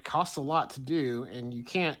where it costs a lot to do, and you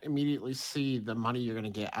can't immediately see the money you're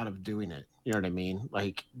going to get out of doing it. You know what I mean?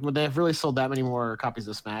 Like, would they have really sold that many more copies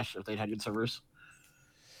of Smash if they'd had good servers?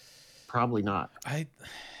 Probably not.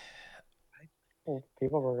 Well,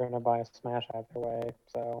 people were going to buy Smash either way,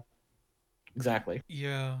 so Exactly.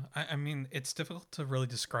 Yeah, I mean, it's difficult to really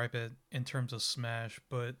describe it in terms of Smash,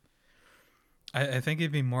 but I think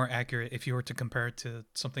it'd be more accurate if you were to compare it to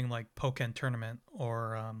something like Pokken Tournament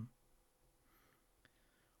or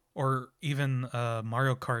even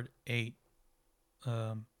Mario Kart 8.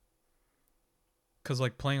 Because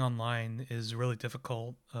like playing online is really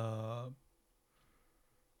difficult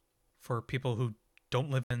for people who don't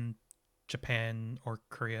live in Japan or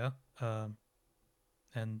Korea,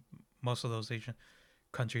 and most of those Asian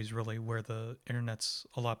countries really where the internet's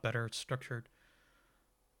a lot better structured.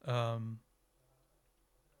 And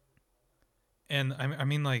I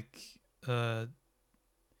mean like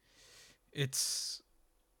it's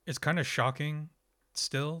kind of shocking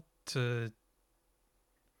still to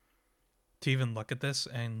even look at this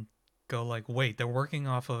and go like, wait, they're working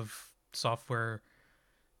off of software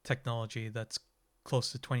technology that's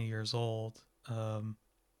close to 20 years old.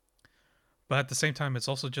 But at the same time, it's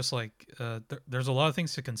also just like there's a lot of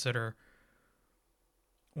things to consider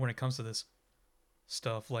when it comes to this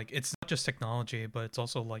stuff. Like, it's not just technology, but it's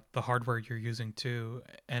also like the hardware you're using too.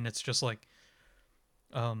 And it's just like,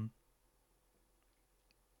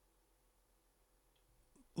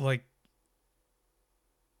 like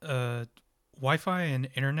Wi-Fi and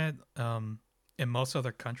internet in most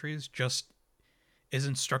other countries just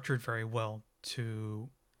isn't structured very well to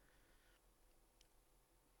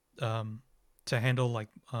handle like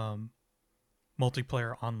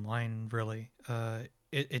multiplayer online. Really,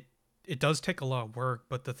 it does take a lot of work,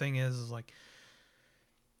 but the thing is like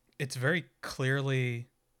it's very clearly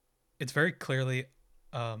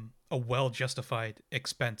a well justified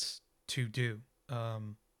expense to do.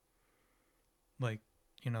 Like,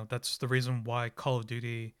 you know, that's the reason why Call of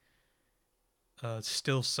Duty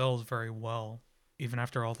still sells very well even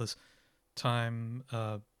after all this time,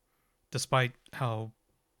 despite how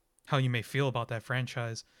you may feel about that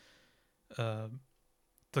franchise. The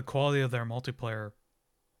quality of their multiplayer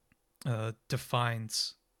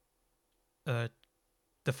defines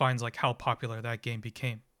like how popular that game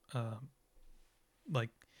became. Like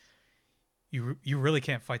you really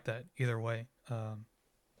can't fight that either way.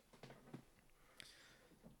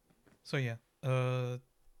 So yeah, I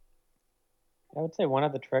would say one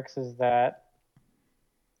of the tricks is that,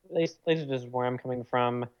 at least just where I'm coming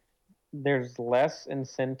from, there's less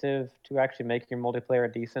incentive to actually make your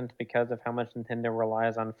multiplayer decent because of how much Nintendo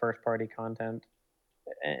relies on first-party content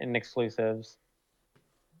and exclusives.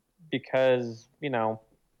 Because, you know,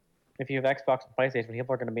 if you have Xbox and PlayStation,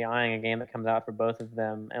 people are going to be eyeing a game that comes out for both of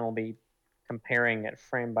them and will be comparing it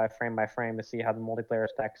frame by frame by frame to see how the multiplayer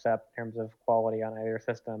stacks up in terms of quality on either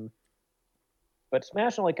system. But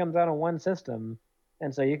Smash only comes out on one system,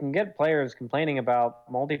 and so you can get players complaining about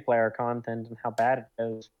multiplayer content and how bad it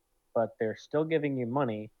is, but they're still giving you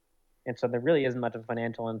money, and so there really isn't much of a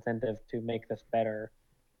financial incentive to make this better.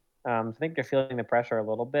 So I think they're feeling the pressure a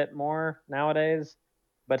little bit more nowadays,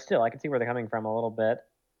 but still, I can see where they're coming from a little bit.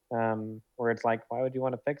 Where it's like, why would you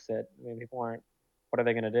want to fix it? I mean, people aren't. What are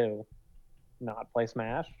they going to do? Not play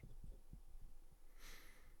Smash?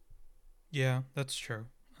 yeah, that's true.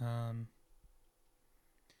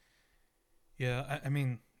 Yeah, I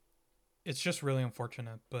mean, it's just really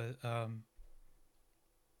unfortunate, but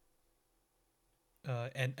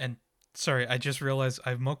and sorry, I just realized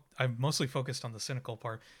I've mostly focused on the cynical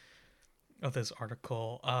part. of this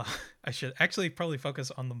article. I should actually probably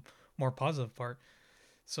focus on the more positive part.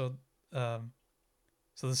 So, so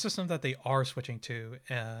the system that they are switching to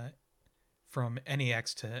from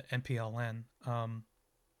NEX to MPLN,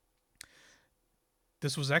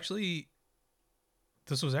 this was actually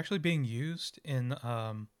being used in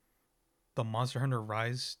the Monster Hunter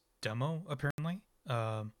Rise demo, apparently.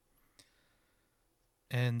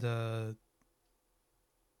 And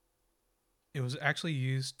it was actually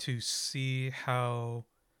used to see how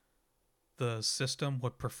the system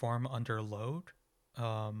would perform under load.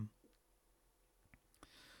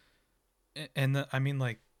 And I mean,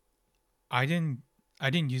 like, I didn't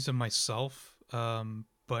use it myself,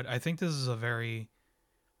 but I think this is a very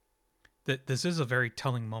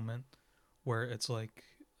telling moment where it's like,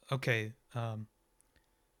 okay,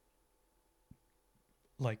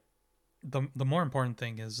 like the more important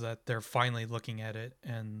thing is that they're finally looking at it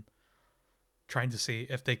and trying to see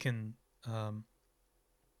if they can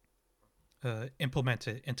implement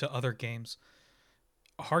it into other games.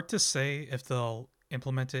 Hard to say if they'll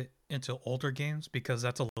implement it into older games, because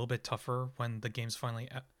that's a little bit tougher when the games finally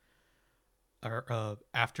are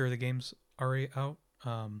after the game's already out.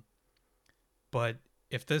 But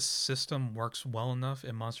if this system works well enough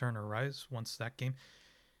in Monster Hunter Rise, once that game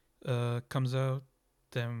comes out,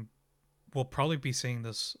 then we'll probably be seeing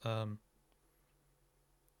this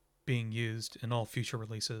being used in all future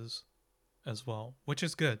releases as well, which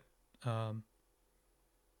is good. So,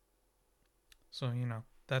 you know,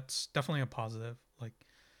 that's definitely a positive. Like,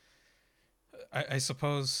 I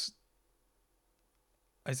suppose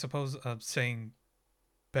saying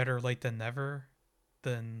better late than never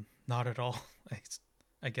than not at all,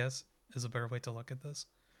 I guess, is a better way to look at this.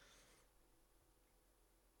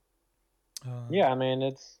 Yeah, I mean,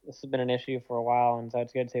 this has been an issue for a while, and so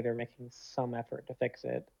it's good to say they're making some effort to fix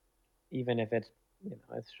it, even if it's, you know,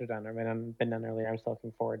 it's should done. I mean, I've been done earlier. I'm still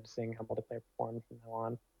looking forward to seeing how multiplayer performs from now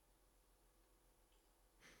on.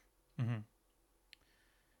 Mm-hmm.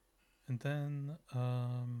 And then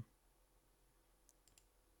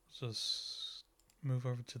let's just move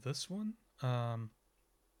over to this one.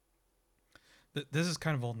 This is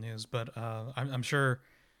kind of old news, but I'm sure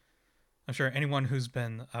anyone who's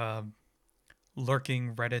been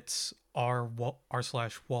lurking Reddit's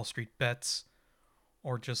r/Wall Street Bets,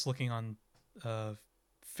 or just looking on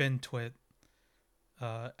FinTwit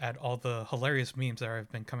at all the hilarious memes that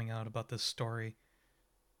have been coming out about this story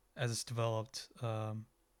as it's developed.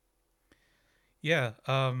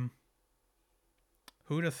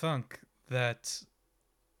 Who'd have thunk that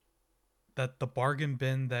the bargain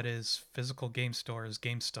bin that is physical game stores,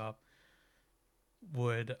 GameStop,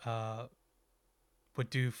 would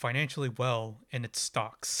do financially well in its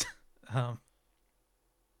stocks.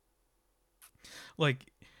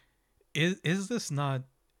 Like, is this not?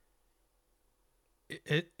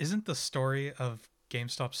 Isn't the story of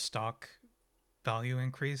GameStop's stock value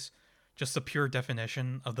increase just the pure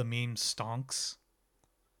definition of the meme stonks?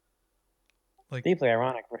 Like, Deeply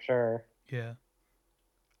ironic for sure. yeah.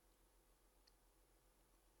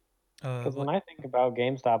 Because when I think about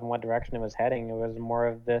GameStop and what direction it was heading, it was more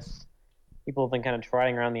of this. People have been kind of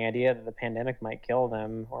trotting around the idea that the pandemic might kill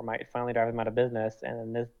them or might finally drive them out of business,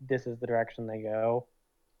 and then this is the direction they go.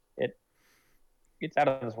 It's out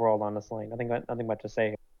of this world, honestly. Nothing much to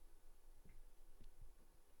say.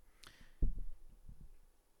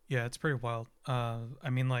 Yeah, it's pretty wild. I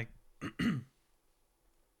mean, like,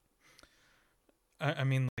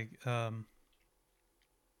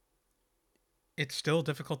 it's still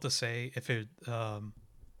difficult to say if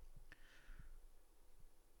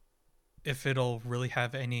it'll really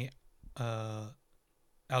have any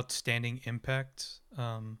outstanding impact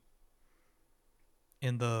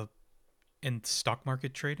in stock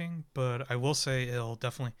market trading, but I will say it'll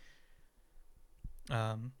definitely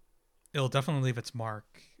leave its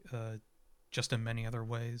mark, just in many other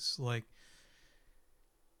ways. Like,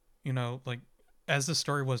 you know, like, as the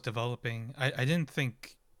story was developing, I didn't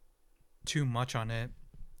think too much on it,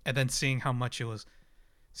 and then seeing how much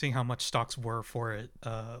stocks were for it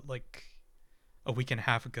like a week and a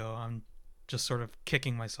half ago, I'm just sort of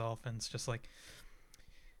kicking myself, and it's just like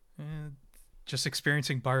just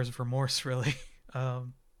experiencing buyer's remorse, really.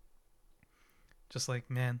 Just like,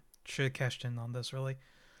 man, should have cashed in on this, really.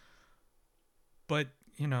 But,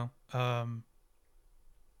 you know,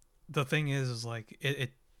 the thing is like,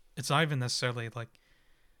 it's not even necessarily like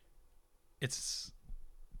it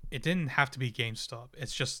didn't have to be GameStop.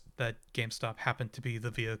 It's just that GameStop happened to be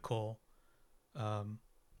the vehicle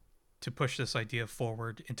to push this idea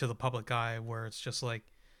forward into the public eye, where it's just like,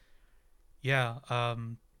 yeah,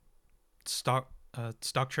 stock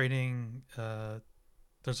trading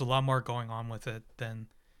there's a lot more going on with it than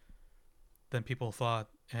people thought,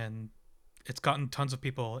 and it's gotten tons of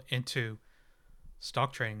people into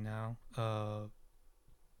stock trading now.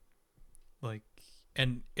 Like,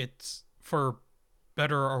 and it's, for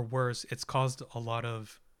better or worse, it's caused a lot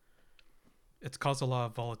of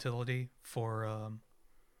volatility for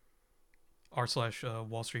r/,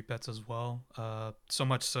 Wall Street Bets as well. So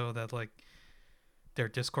much so that like their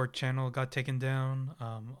Discord channel got taken down.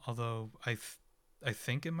 Although I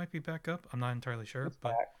think it might be back up. I'm not entirely sure, It's but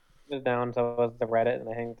back. It was down, so was the Reddit and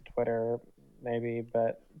I think the Twitter maybe,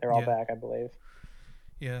 but they're all Yeah. back, I believe.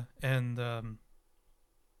 yeah, and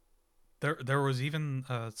there was even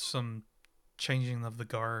some changing of the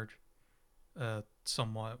guard,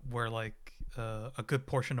 somewhat, where like a good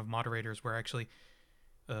portion of moderators were actually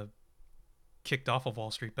kicked off of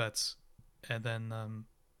Wall Street Bets, and then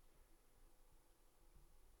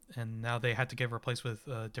and now they had to get replaced with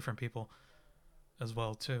different people as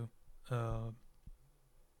well too.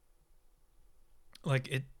 Like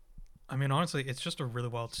it, I mean, honestly, it's just a really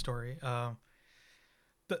wild story.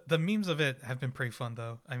 The memes of it have been pretty fun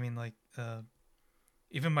though. I mean, like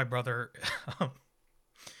even my brother,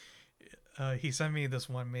 he sent me this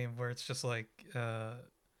one meme where it's just like where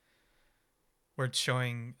it's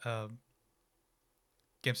showing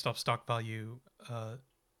GameStop stock value,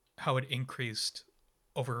 how it increased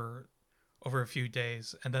over a few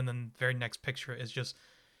days, and then the very next picture is just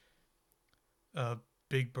a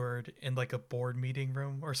Big Bird in like a board meeting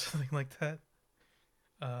room or something like that.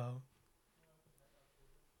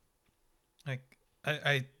 Like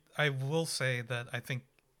I will say that I think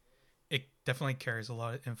it definitely carries a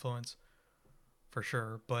lot of influence for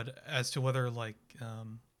sure, but as to whether like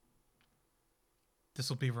this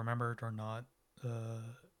will be remembered or not,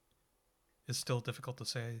 is still difficult to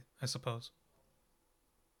say, I suppose.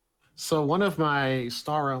 So one of my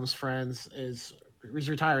Star Realms friends he's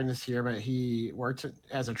retiring this year, but he worked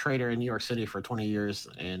as a trader in New York City for 20 years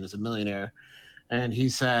and is a millionaire. And he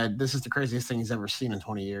said this is the craziest thing he's ever seen in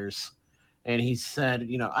 20 years. And he said,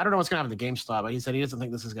 I don't know what's going to happen to GameStop, but he said he doesn't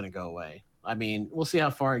think this is going to go away. I mean, we'll see how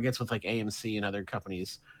far it gets with like AMC and other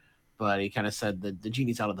companies, but he kind of said that the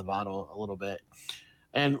genie's out of the bottle a little bit.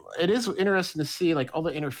 And it is interesting to see like all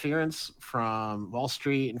the interference from Wall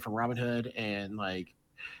Street and from Robinhood, and like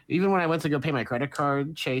even when I went to go pay my credit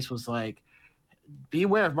card, Chase was like, "Be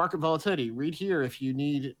aware of market volatility. Read here if you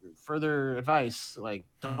need further advice. Like,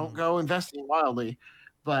 don't go investing wildly."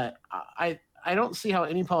 But I don't see how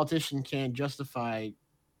any politician can justify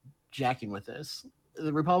jacking with this.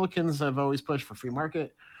 The Republicans have always pushed for free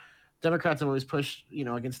market. Democrats have always pushed,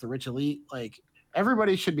 against the rich elite. Like,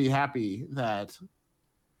 everybody should be happy that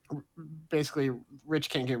basically rich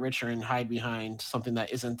can't get richer and hide behind something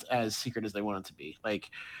that isn't as secret as they want it to be.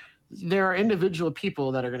 Like, there are individual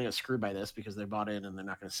people that are going to get screwed by this because they're bought in and they're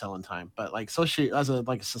not going to sell in time. But like socially, as a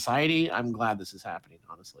society, I'm glad this is happening.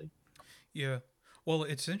 Honestly. Yeah. Well,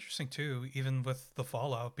 it's interesting too, even with the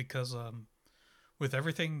fallout, because with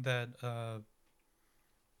everything that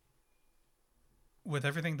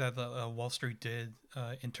Wall Street did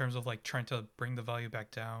in terms of like trying to bring the value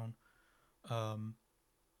back down,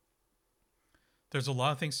 there's a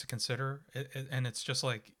lot of things to consider, and it's just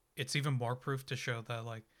like it's even more proof to show that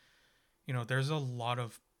like there's a lot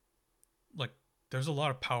of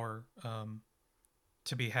power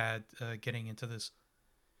to be had getting into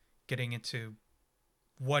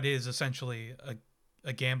what is essentially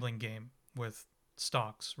a gambling game with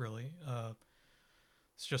stocks, really.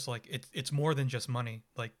 It's just like it's more than just money.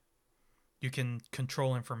 Like, you can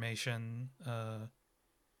control information,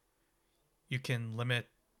 you can limit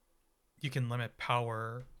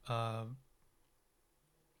power.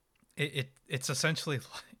 It's essentially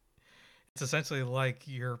like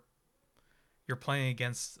you're playing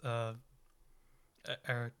against a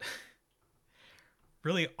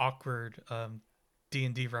really awkward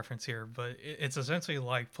D&D reference here, but it's essentially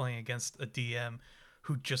like playing against a DM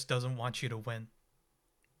who just doesn't want you to win,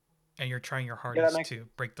 and you're trying your hardest to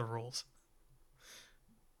break the rules.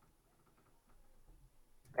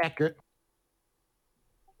 Accurate.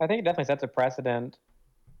 I think it definitely sets a precedent.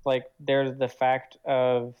 Like, there's the fact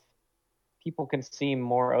of people can see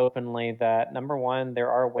more openly that, number one, there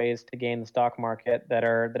are ways to gain the stock market that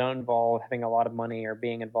don't involve having a lot of money or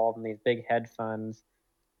being involved in these big hedge funds.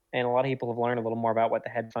 And a lot of people have learned a little more about what the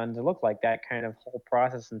hedge funds look like. That kind of whole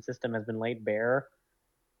process and system has been laid bare.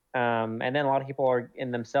 And then a lot of people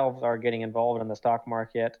are getting involved in the stock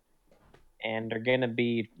market, and are going to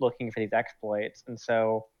be looking for these exploits. And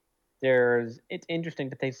so it's interesting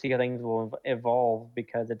to see how things will evolve,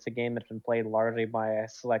 because it's a game that's been played largely by a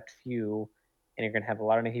select few, and you're going to have a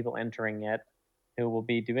lot of new people entering it. who will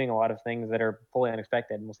be doing a lot of things that are fully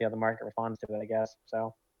unexpected, and we'll see how the market responds to it, I guess.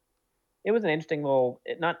 So it was an interesting little.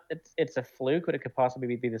 It's a fluke, but it could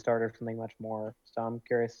possibly be the start of something much more. So I'm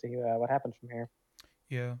curious to see what happens from here.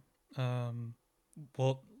 Yeah.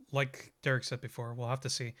 Well, like Derek said before, we'll have to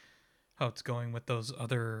see how it's going with those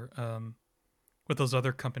other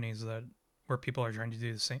companies that where people are trying to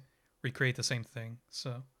do the same, recreate the same thing.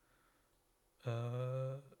 So,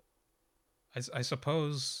 I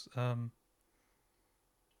suppose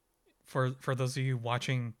for those of you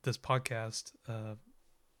watching this podcast,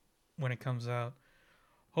 when it comes out,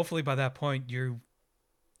 hopefully by that point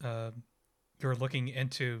uh, you're looking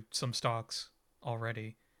into some stocks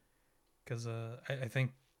already, because I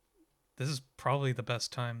think this is probably the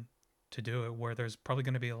best time to do it, where there's probably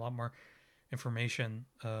going to be a lot more information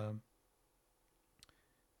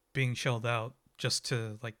being shelled out just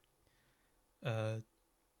to like uh,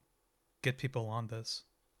 get people on this.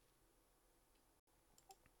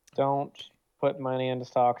 Don't put money into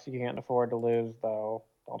stocks you can't afford to lose, though.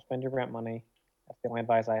 Don't spend your rent money. That's the only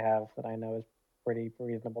advice I have that I know is pretty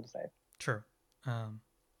reasonable to say. Sure.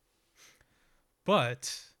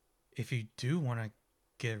 But if you do want to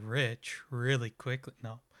get rich really quickly,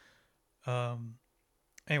 no.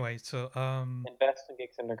 Anyway, so Invest in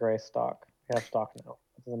Geeks Under Gray stock. We have stock now.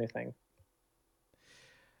 This is a new thing.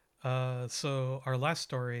 so our last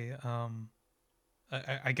story,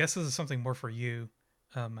 I guess this is something more for you,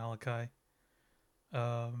 Malachi.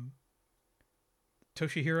 Toshihiro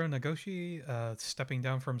Nagoshi stepping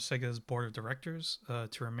down from Sega's board of directors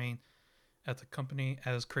to remain at the company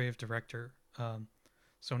as creative director.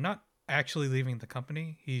 So not actually leaving the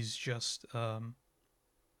company. He's just, I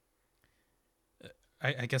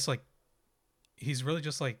guess, like, he's really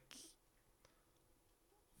just like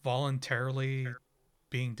voluntarily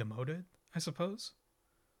being demoted, I suppose.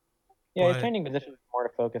 Yeah, he's But changing positions more to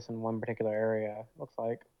focus in one particular area, looks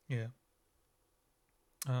like. yeah.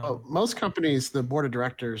 Well, most companies, the board of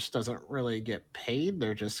directors doesn't really get paid.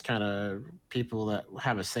 They're just kind of people that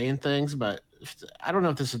have a say in things. But I don't know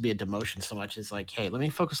if this would be a demotion so much as like, hey, let me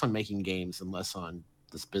focus on making games and less on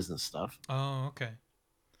this business stuff. Oh, okay.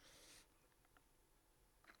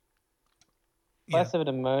 Yeah. Less of a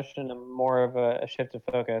demotion and more of a shift of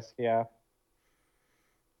focus. Yeah.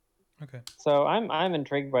 Okay. So I'm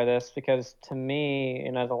intrigued by this because to me,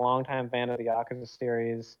 and as a longtime fan of the Yakuza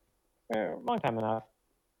series, long time enough,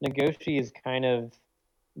 Nagoshi is kind of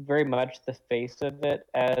very much the face of it,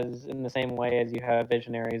 as in the same way as you have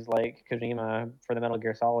visionaries like Kojima for the Metal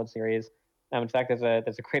Gear Solid series. In fact, there's a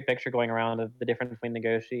great picture going around of the difference between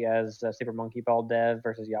Nagoshi as Super Monkey Ball dev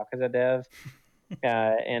versus Yakuza dev.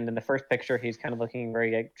 And in the first picture, he's kind of looking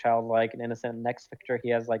very like, childlike and innocent. Next picture, he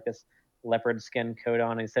has like this leopard skin coat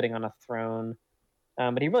on. And he's sitting on a throne.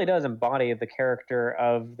 But he really does embody the character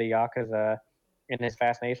of the Yakuza and his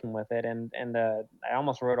fascination with it. And I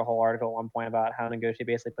almost wrote a whole article at one point about how Nagoshi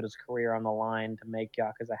basically put his career on the line to make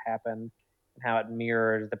Yakuza happen, and how it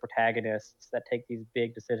mirrors the protagonists that take these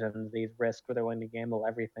big decisions, these risks where they're willing to gamble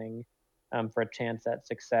everything for a chance at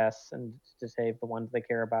success and to save the ones they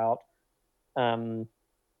care about.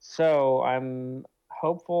 So I'm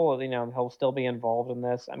hopeful, he'll still be involved in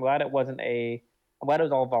this. I'm glad it was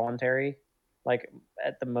all voluntary. Like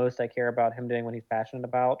at the most, I care about him doing what he's passionate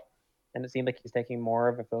about, and it seemed like he's taking more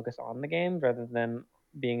of a focus on the game rather than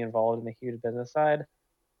being involved in the huge business side.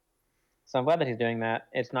 So I'm glad that he's doing that.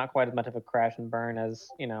 It's not quite as much of a crash and burn as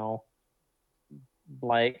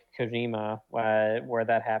like Kojima, where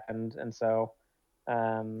that happened, and so.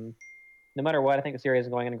 No matter what, I think the series is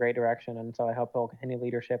going in a great direction, and so I hope he'll continue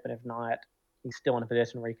leadership. And if not, he's still in a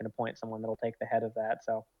position where he can appoint someone that'll take the head of that.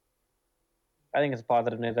 So I think it's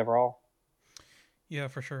positive news overall. Yeah,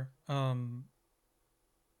 for sure.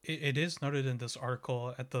 It is noted in this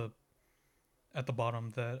article at the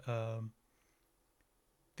bottom that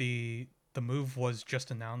the move was just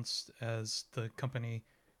announced as the company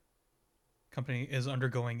is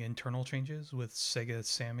undergoing internal changes with Sega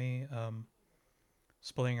Sammy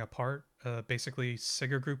splitting apart. Basically,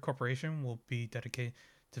 Sega Group Corporation will be dedicated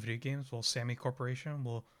to video games, while Sammy Corporation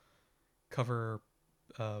will cover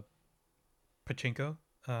pachinko.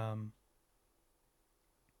 And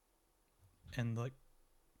like,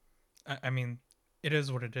 I mean, it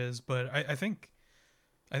is what it is, but I think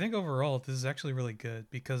overall this is actually really good,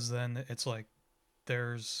 because then it's like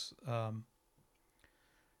there's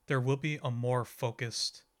there will be a more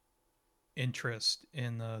focused interest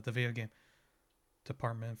in the video game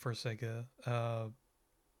department for Sega,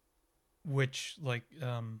 which like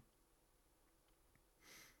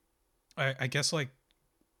I guess like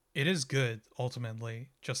it is good ultimately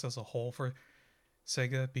just as a whole for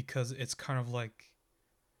Sega, because it's kind of like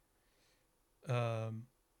um,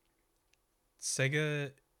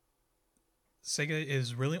 Sega Sega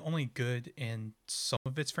is really only good in some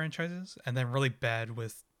of its franchises, and then really bad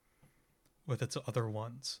with its other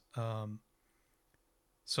ones.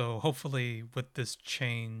 So hopefully, with this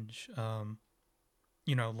change,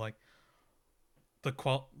 like the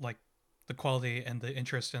quality and the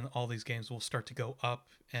interest in all these games will start to go up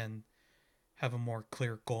and have a more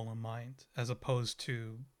clear goal in mind, as opposed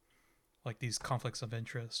to like these conflicts of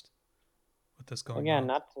interest with this going Again, on.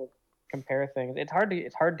 not to compare things. It's hard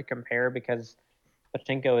to compare because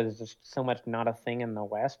pachinko is just so much not a thing in the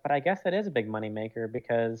West. But I guess it is a big moneymaker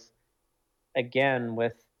because, again,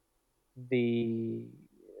 with the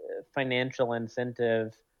financial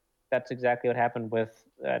incentive, that's exactly what happened with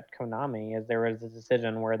Konami. Is there was a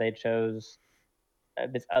decision where they chose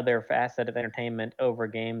this other facet of entertainment over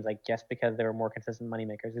games, like just because they were more consistent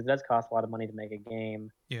moneymakers. It does cost a lot of money to make a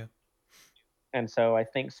game. Yeah. And so I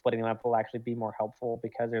think splitting them up will actually be more helpful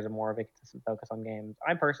because there's a more of a consistent focus on games.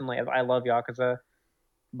 I personally, I love Yakuza,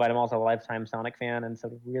 but I'm also a lifetime Sonic fan, and so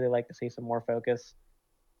I'd really like to see some more focus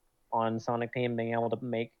on Sonic Team being able to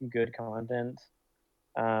make good content.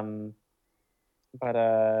 Um, but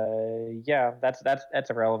yeah, that's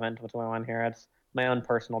irrelevant to what's going on here. That's my own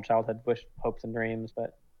personal childhood wish, hopes, and dreams.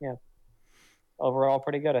 But yeah, overall,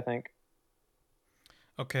 pretty good, I think.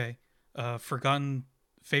 Okay.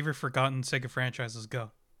 Favorite forgotten Sega franchises.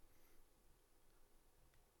 Go.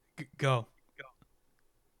 Go.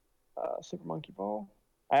 Super Monkey Ball.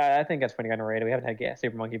 I think that's pretty underrated. We haven't had a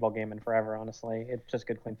Super Monkey Ball game in forever, honestly. It's just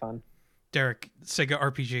good, clean fun. Derek. Sega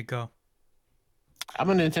RPG. Go. I'm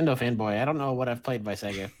a Nintendo fanboy. I don't know what I've played by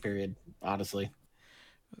Sega. Period. Honestly.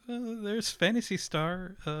 There's Fantasy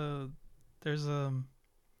Star. There's Oh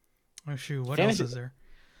shoot, what Fantasy- else is there?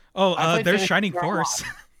 I Oh, played there's Fantasy Shining Star a lot. Force.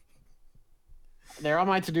 They're on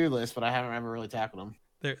my to-do list, but I haven't ever really tackled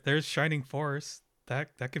them. There's Shining Force.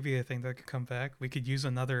 That could be a thing that could come back. We could use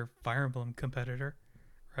another Fire Emblem competitor,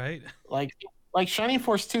 right? Like Shining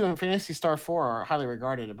Force 2 and Fantasy Star 4 are highly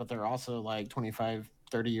regarded, but they're also like 25,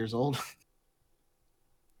 30 years old.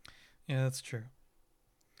 Yeah, that's true.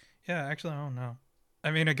 Yeah, actually, I don't know.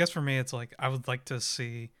 I mean, I guess for me, it's like I would like to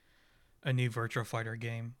see a new Virtua Fighter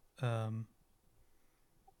game. I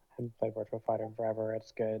haven't played Virtual Fighter in forever.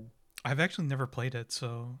 It's good. I've actually never played it,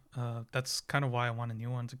 so that's kind of why I want a new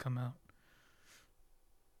one to come out.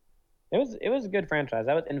 It was a good franchise.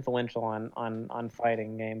 That was influential on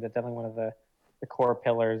fighting games. It's definitely one of the core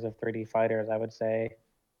pillars of 3D fighters, I would say.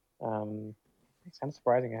 It's kind of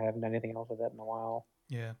surprising I haven't done anything else with it in a while.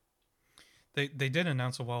 Yeah, they did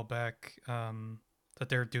announce a while back that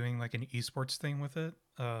they're doing like an esports thing with it.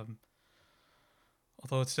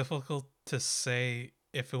 Although it's difficult to say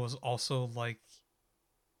if it was also like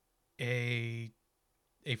a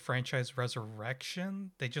franchise resurrection.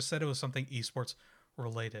 They just said it was something esports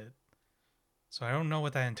related. So I don't know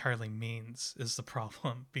what that entirely means is the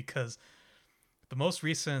problem because the most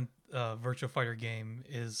recent Virtua Fighter game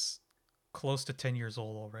is close to 10 years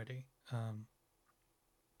old already.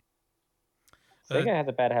 Sega has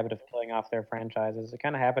a bad habit of killing off their franchises. It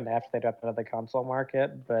kind of happened after they dropped out of the console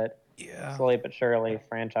market, but Yeah. slowly but surely,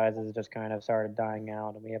 franchises just kind of started dying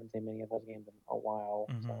out, and we haven't seen many of those games in a while.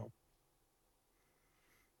 Mhm.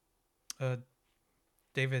 So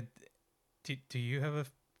David, do you have a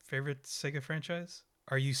favorite Sega franchise?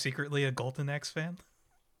 Are you secretly a Golden Axe fan?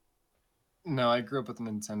 No, I grew up with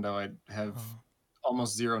Nintendo. I have Oh.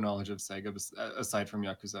 almost zero knowledge of Sega aside from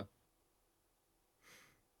Yakuza.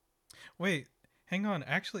 Wait, hang on.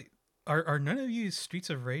 Actually, are none of you Streets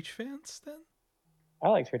of Rage fans then? I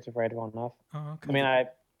like Streets of Rage well enough. Oh, okay. I mean,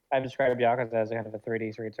 I've described Yakuza as kind of a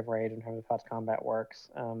 3D Streets of Rage in terms of how its combat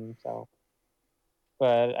works.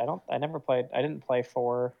 But I never played. I didn't play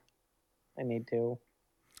 4. I need to.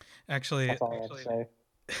 Actually, That's all I have to say.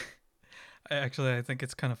 I think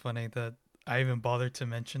it's kind of funny that I even bothered to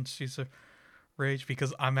mention Streets of Rage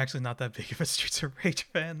because I'm actually not that big of a Streets of Rage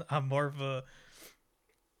fan. I'm more of a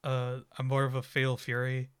Fatal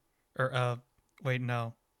Fury, or wait,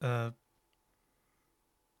 no, oh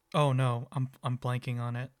no, I'm blanking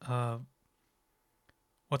on it.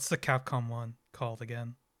 What's the Capcom one called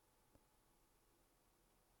again?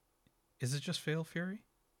 Is it just Fatal Fury?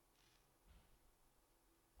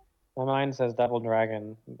 My mind says Double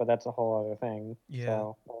Dragon, but that's a whole other thing. Yeah.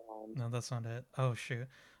 So, never mind. No, that's not it. Oh shoot.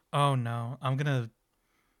 Oh no, I'm gonna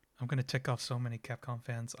tick off so many Capcom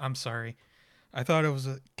fans. I'm sorry. I thought I was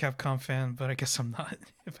a Capcom fan, but I guess I'm not.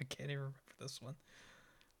 If I can't even remember this one.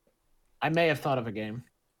 I may have thought of a game.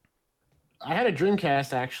 I had a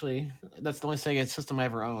Dreamcast actually. That's the only Sega system I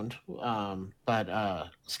ever owned. But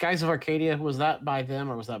Skies of Arcadia, was that by them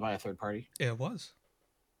or was that by a third party? It was.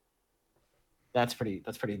 That's pretty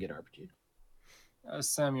good RPG.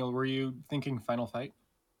 Samuel, were you thinking Final Fight?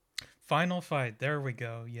 Final Fight. There we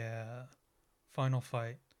go. Yeah, Final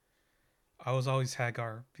Fight. I was always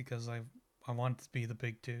Hagar because I wanted to be the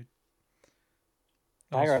big dude.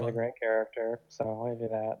 That was Hagar's a fun. great character, so I'll do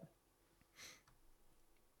that.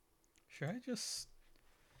 Should I just?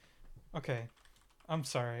 Okay, I'm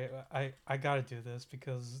sorry. I gotta do this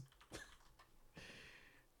because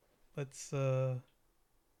let's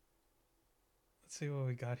see what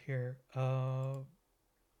we got here. No,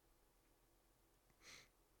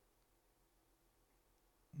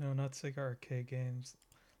 not Sega arcade games.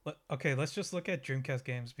 Okay, let's just look at Dreamcast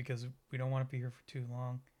games because we don't want to be here for too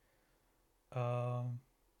long.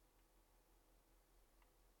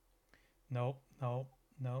 Nope, nope,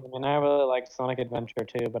 I nope. mean, I really like Sonic Adventure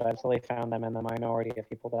too, but I've really found them in the minority of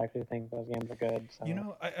people that actually think those games are good. So. You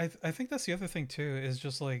know, I think that's the other thing too, is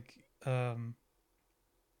just like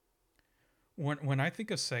when I think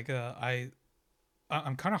of Sega,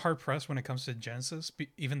 I'm kind of hard pressed when it comes to Genesis,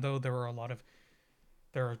 even though there are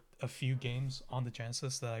a few games on the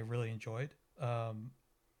Genesis that I really enjoyed. But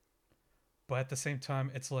at the same time,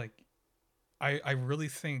 it's like I really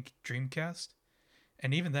think Dreamcast,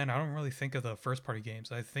 and even then, I don't really think of the first party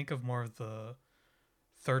games. I think of more of the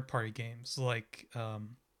third party games, like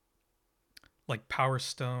Power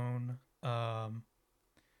Stone,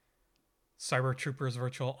 Cyber Troopers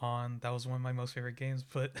Virtual On. That was one of my most favorite games,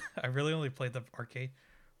 but I really only played the arcade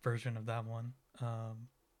version of that one.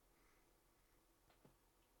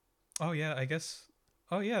 Oh yeah, I guess.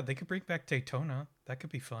 Oh yeah, they could bring back Daytona. That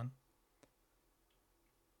could be fun.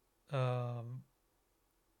 I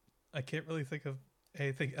can't really think of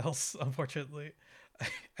anything else, unfortunately.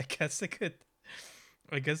 I guess they could.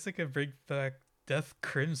 I guess they could bring back Death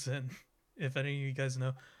Crimson, if any of you guys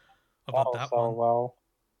know about that so one. well.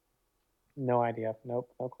 No idea. Nope.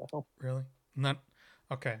 No clue. Really? Not.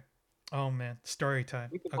 Okay. Oh man, story time.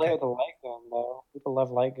 You can play Okay. with a light gun though. People love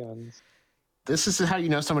light guns. This is how you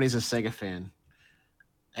know somebody's a Sega fan.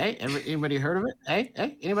 Hey, anybody heard of it? Hey,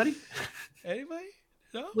 anybody? Anybody?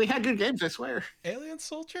 No. We had good games, I swear. Alien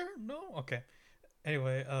Soldier? No. Okay.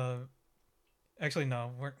 Anyway, actually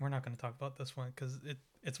no, we're not going to talk about this one because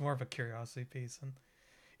it's more of a curiosity piece, and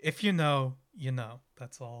if you know, you know.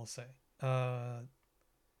 That's all I'll say.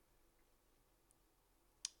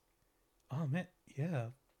 Oh man, yeah.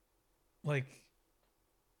 Like,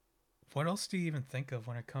 what else do you even think of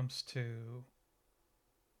when it comes to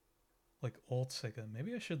like old Sega?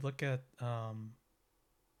 Maybe I should look at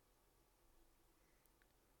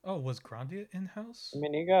Oh, was Grandia in house? I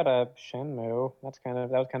mean, you got a Shenmue. That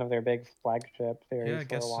was kind of their big flagship series Yeah, I for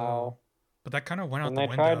guess a so. while. But that kind of went out And the they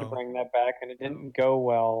window. tried to bring that back, and it didn't go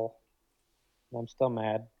well. And I'm still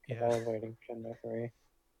mad because Yeah. I was waiting for Shenmue 3.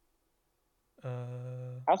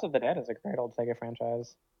 Uh, House of the Dead is a great old Sega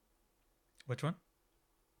franchise. which one?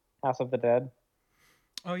 House of the Dead.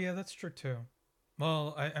 Oh yeah, that's true too.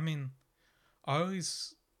 Well, I mean, I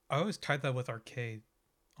always tied that with arcade,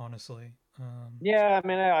 honestly. Yeah, I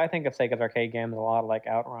mean, I think of Sega's arcade games a lot, like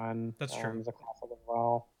Outrun. That's true. Is a classic as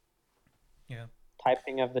well. Yeah.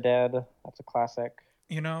 Typing of the Dead. That's a classic.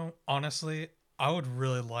 You know, honestly, I would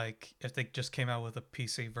really like if they just came out with a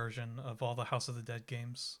PC version of all the House of the Dead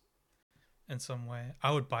games in some way.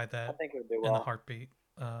 I would buy that I think it would do in well. a heartbeat.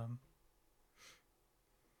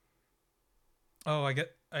 Oh, I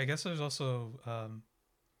guess there's also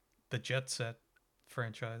the Jet Set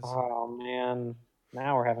franchise. Oh man,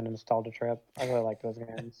 now we're having a nostalgia trip. I really like those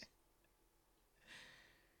games.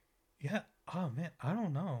 Yeah. Oh man, I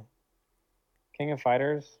don't know. King of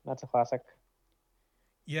Fighters. That's a classic.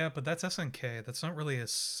 Yeah, but that's SNK. That's not really a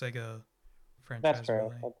Sega franchise. That's true.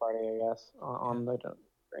 Really. Third party, I guess, on the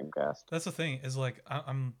Dreamcast. That's the thing. Is like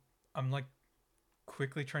I'm like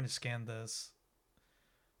quickly trying to scan this,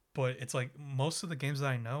 but it's like most of the games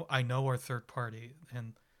that I know are third party,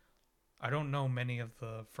 and I don't know many of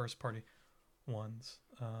the first party ones.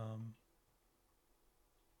 I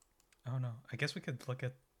don't know. I guess we could look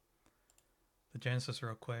at the Genesis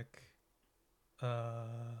real quick.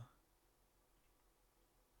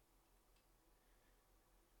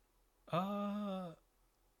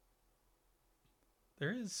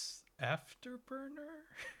 There is Afterburner.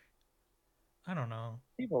 I don't know.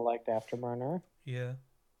 People liked Afterburner. Yeah.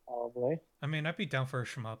 Probably. I mean, I'd be down for a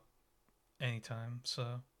shmup anytime,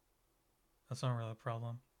 so that's not really a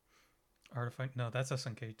problem. Artifact, no, that's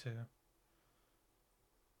SNK too.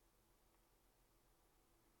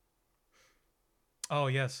 Oh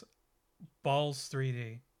yes, Balls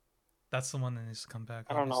 3D. That's the one that needs to come back.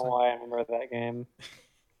 I don't know obviously. why I remember that game.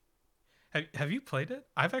 Have you played it?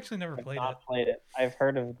 I've actually never I've played it. not played it. I've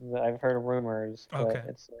heard of rumors, but Okay.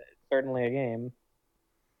 it's certainly a game.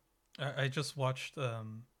 I just watched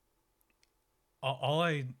all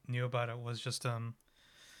I knew about it was just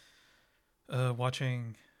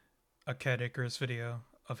watching a Cat Icarus video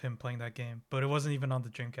of him playing that game, but it wasn't even on the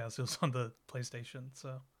Dreamcast. It was on the PlayStation.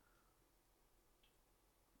 So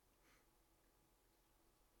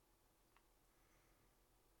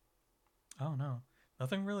I don't know.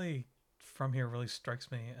 Nothing really from here really strikes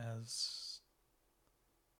me as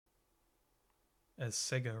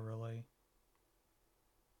Sega really.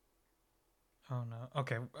 Oh no.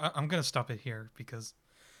 Okay, I'm gonna stop it here because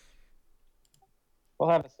We'll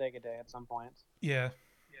have a Sega day at some point yeah,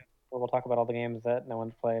 where we'll talk about all the games that no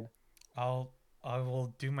one's played. I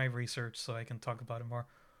will do my research so I can talk about it more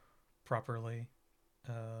properly.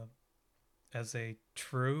 Uh, as a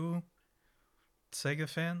true Sega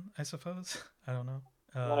fan, I suppose. I don't know.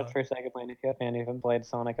 I'm not a true Sega fan you haven't played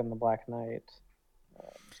Sonic and the Black Knight.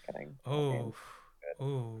 Just kidding. Oh,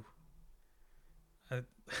 oh. I,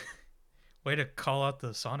 way to call out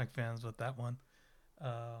the Sonic fans with that one.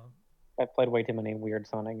 I've played way too many weird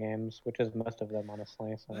Sonic games, which is most of them,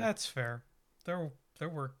 honestly. So. That's fair. There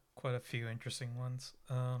were quite a few interesting ones.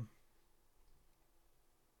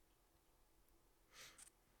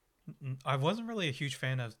 I wasn't really a huge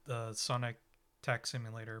fan of the Sonic Tax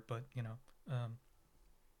Simulator, but you know, oh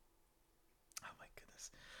my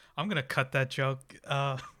goodness, I'm gonna cut that joke,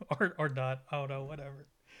 or not. I don't know, whatever.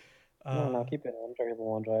 No, keep it. I'm sure people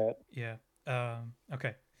will enjoy it. Yeah.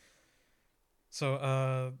 Okay.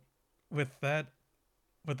 So, with that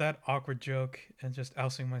awkward joke and just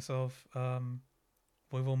ousting myself,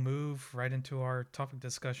 we will move right into our topic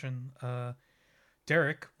discussion.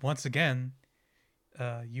 Derek, once again,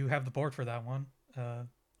 you have the board for that one.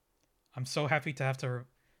 I'm so happy that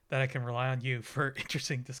I can rely on you for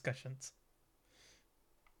interesting discussions.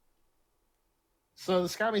 So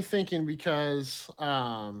this got me thinking because,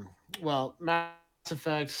 well, Mass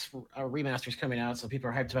Effect's remaster's coming out, so people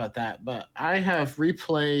are hyped about that. But I have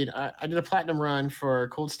replayed. I did a platinum run for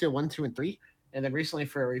Cold Steel 1, 2, and 3, and then recently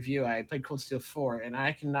for a review, I played Cold Steel 4, and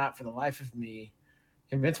I cannot, for the life of me,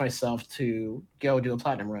 convince myself to go do a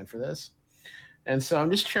platinum run for this. And so I'm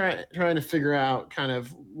just trying to figure out kind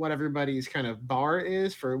of what everybody's kind of bar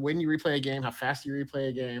is for when you replay a game, how fast you replay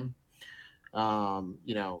a game.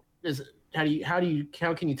 You know, how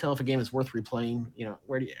can you tell if a game is worth replaying? You know,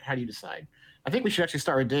 how do you decide? I think we should actually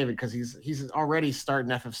start with David because he's already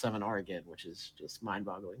starting FF7R again, which is just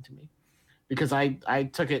mind-boggling to me. Because I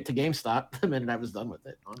took it to GameStop the minute I was done with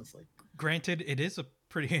it, honestly. Granted, it is a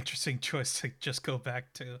pretty interesting choice to just go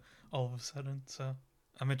back to all of a sudden, so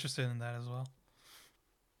I'm interested in that as well.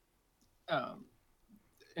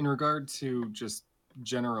 In regard to just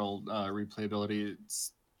general replayability,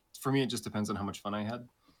 for me, it just depends on how much fun I had.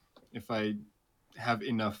 If I have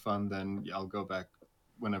enough fun, then I'll go back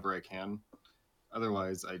whenever I can.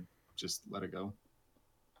 Otherwise, I just let it go.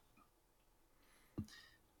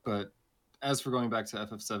 But as for going back to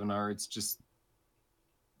FF7R, it's just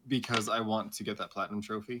because I want to get that platinum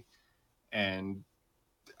trophy, and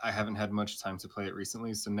I haven't had much time to play it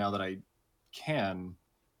recently. So now that I can,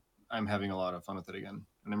 I'm having a lot of fun with it again,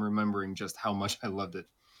 and I'm remembering just how much I loved it.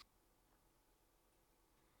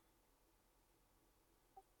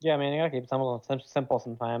 Yeah, I mean, you gotta keep it simple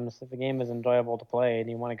sometimes. If a game is enjoyable to play and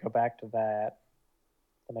you want to go back to that,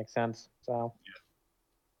 that makes sense. So. Yeah.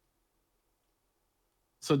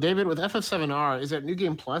 So David, with FF7R, is it New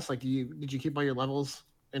Game Plus? Like, did you keep all your levels?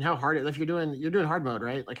 And how hard? If you're doing hard mode,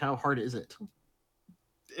 right? Like, how hard is it?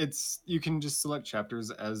 You can just select chapters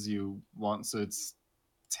as you want, so it's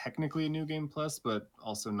technically a New Game Plus, but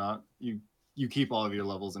also not. You keep all of your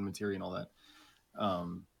levels and materia and all that.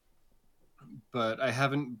 But I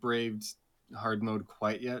haven't braved hard mode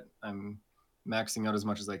quite yet. I'm maxing out as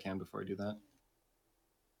much as I can before I do that.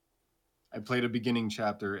 I played a beginning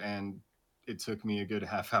chapter, and it took me a good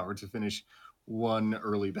half hour to finish one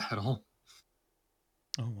early battle.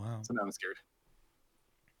 Oh, wow. So now I'm scared.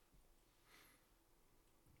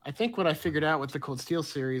 I think what I figured out with the Cold Steel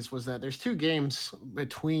series was that there's two games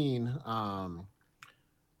between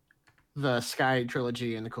the Sky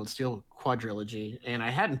trilogy and the Cold Steel quadrilogy, and I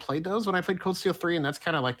hadn't played those when I played Cold Steel 3, and that's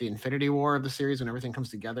kind of like the Infinity War of the series when everything comes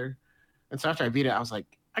together. And so after I beat it, I was like,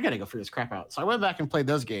 I gotta go figure this crap out. So I went back and played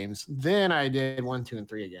those games. Then I did 1, 2, and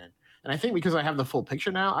 3 again. And I think because I have the full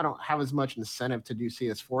picture now, I don't have as much incentive to do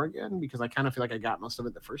CS4 again because I kind of feel like I got most of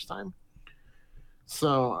it the first time.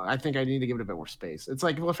 So I think I need to give it a bit more space. It's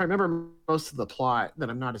like, well, if I remember most of the plot, then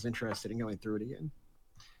I'm not as interested in going through it again.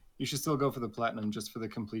 You should still go for the platinum just for the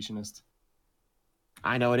completionist.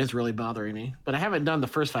 I know it is really bothering me, but I haven't done the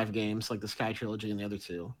first 5 games like the Sky trilogy and the other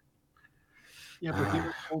 2. Yeah, but these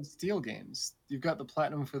are Cold Steel games. You've got the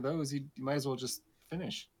platinum for those. You might as well just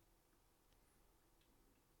finish.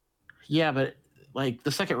 Yeah, but like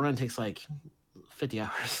the second run takes like 50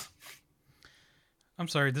 hours. I'm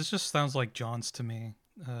sorry, this just sounds like John's to me,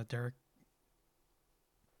 Derek.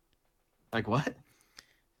 Like what?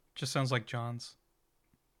 Just sounds like John's.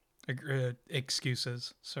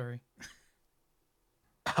 Excuses, sorry.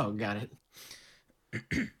 Oh, got it.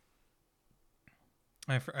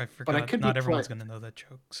 I But I forgot. could Not be everyone's going to know that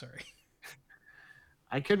joke, sorry.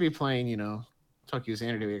 I could be playing, Tokyo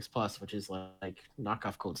Xanadu X Plus, which is like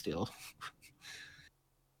knockoff Cold Steel.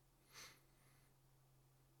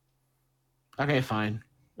 Okay, fine.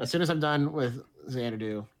 As soon as I'm done with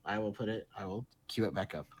Xanadu, I will queue it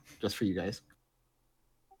back up just for you guys.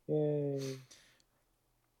 Yay.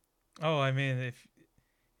 Oh, I mean,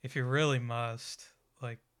 if you really must,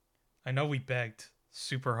 like, I know we begged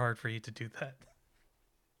super hard for you to do that.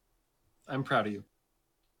 I'm proud of you.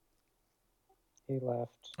 He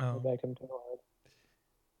left. Oh. I begged him too hard.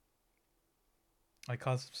 I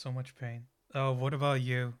caused him so much pain. Oh, what about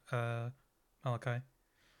you, Malachi?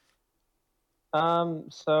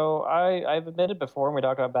 So I've admitted before when we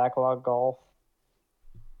talked about backlog golf,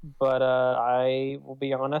 but I will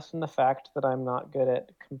be honest in the fact that I'm not good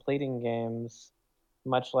at completing games,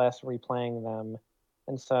 much less replaying them,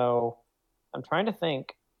 and so I'm trying to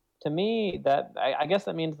think. To me, that I guess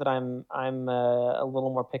that means that I'm a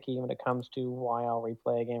little more picky when it comes to why I'll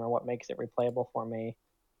replay a game or what makes it replayable for me,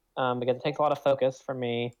 because it takes a lot of focus for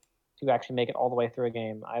me to actually make it all the way through a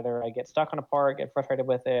game. Either I get stuck on a part, get frustrated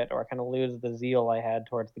with it, or I kind of lose the zeal I had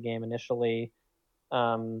towards the game initially.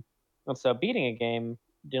 And so beating a game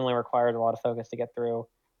generally requires a lot of focus to get through.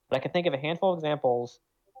 But I can think of a handful of examples,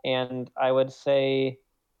 and I would say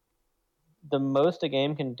the most a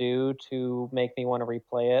game can do to make me want to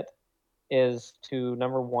replay it is to,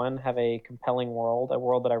 number one, have a compelling world, a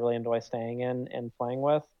world that I really enjoy staying in and playing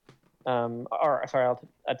with. Or sorry,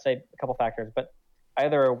 I'd say a couple factors, but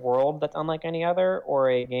either a world that's unlike any other or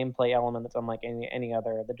a gameplay element that's unlike any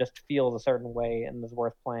other that just feels a certain way and is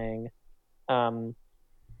worth playing. Um,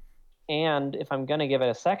 and if I'm going to give it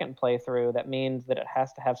a second playthrough, that means that it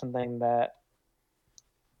has to have something that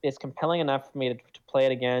is compelling enough for me to play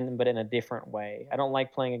it again, but in a different way. I don't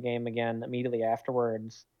like playing a game again immediately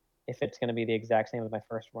afterwards if it's going to be the exact same as my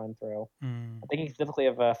first run through. Hmm. I'm thinking specifically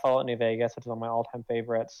of Fallout New Vegas, which is one of my all-time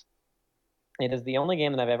favorites. It is the only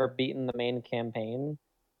game that I've ever beaten the main campaign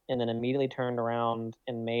and then immediately turned around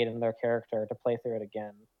and made another character to play through it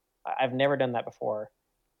again. I've never done that before.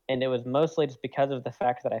 And it was mostly just because of the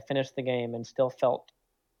fact that I finished the game and still felt,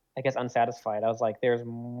 I guess, unsatisfied. I was like, there's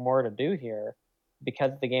more to do here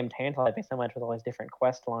because the game tantalized me so much with all these different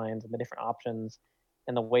quest lines and the different options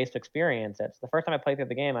and the ways to experience it. So the first time I played through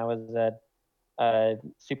the game, I was a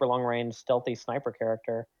super long range stealthy sniper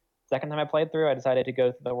character. Second time I played through, I decided to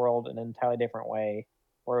go through the world in an entirely different way,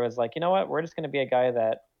 where it was like, you know what, we're just going to be a guy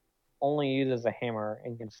that only uses a hammer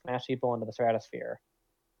and can smash people into the stratosphere.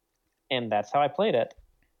 And that's how I played it.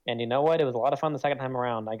 And you know what? It was a lot of fun the second time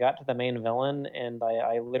around. I got to the main villain, and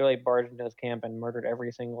I literally barged into his camp and murdered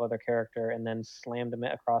every single other character, and then slammed him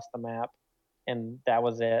across the map, and that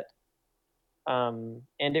was it. And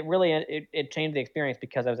it really it changed the experience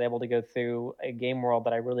because I was able to go through a game world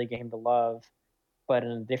that I really came to love, but in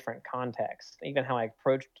a different context. Even how I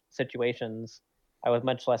approached situations, I was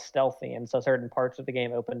much less stealthy, and so certain parts of the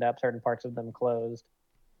game opened up, certain parts of them closed.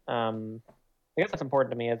 Um, I guess that's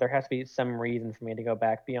important to me. Is there has to be some reason for me to go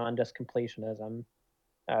back beyond just completionism.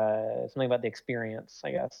 Something about the experience,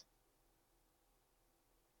 I guess.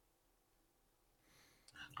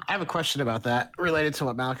 I have a question about that related to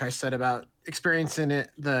what Malachi said about experiencing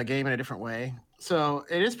the game in a different way. So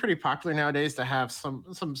it is pretty popular nowadays to have some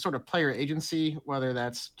sort of player agency, whether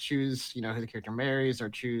that's choose who the character marries or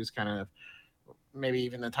choose kind of maybe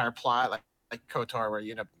even the entire plot, like KOTOR, where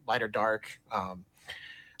you end up light or dark.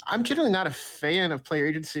 I'm generally not a fan of player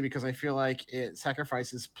agency because I feel like it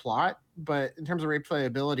sacrifices plot, but in terms of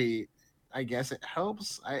replayability, I guess it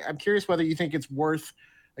helps. I'm curious whether you think it's worth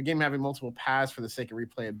a game having multiple paths for the sake of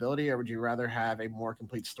replayability, or would you rather have a more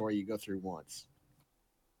complete story you go through once?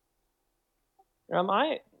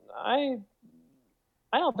 I I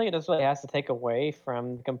I don't think it necessarily has to take away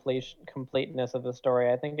from the completeness of the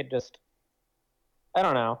story. I think it just I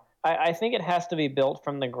don't know. I think it has to be built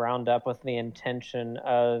from the ground up with the intention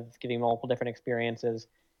of giving multiple different experiences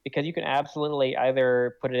because you can absolutely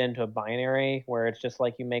either put it into a binary where it's just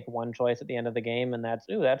like you make one choice at the end of the game and that's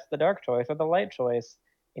the dark choice or the light choice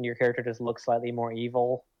and your character just looks slightly more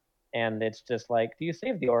evil and it's just like do you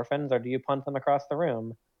save the orphans or do you punt them across the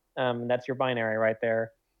room? That's your binary right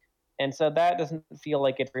there. And so that doesn't feel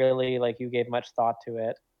like it really like you gave much thought to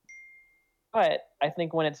it. But I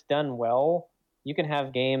think when it's done well, you can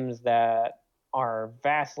have games that are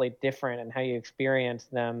vastly different in how you experience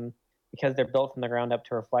them because they're built from the ground up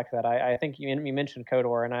to reflect that. I think you mentioned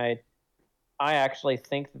KOTOR, and I actually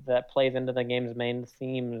think that that plays into the game's main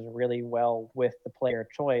themes really well with the player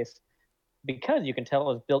choice because you can tell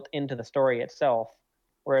it was built into the story itself,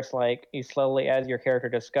 where it's like you slowly, as your character,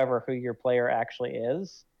 discover who your player actually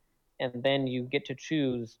is, and then you get to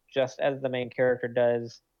choose, just as the main character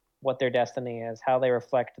does, what their destiny is, how they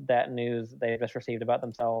reflect that news they just received about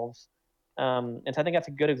themselves. And so I think that's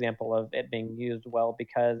a good example of it being used well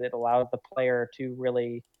because it allows the player to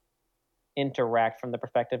really interact from the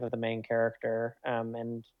perspective of the main character.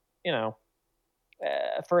 And you know,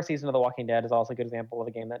 first season of The Walking Dead is also a good example of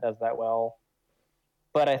a game that does that well.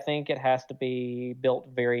 But I think it has to be built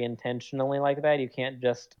very intentionally like that. You can't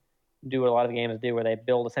just do what a lot of games do, where they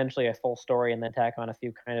build essentially a full story and then tack on a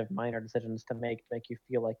few kind of minor decisions to make you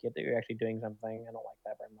feel like you're actually doing something. I don't like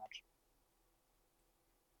that very much.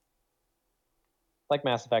 Like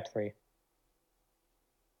Mass Effect 3.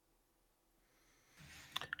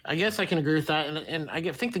 I guess I can agree with that,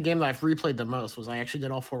 and think the game that I've replayed the most was I actually did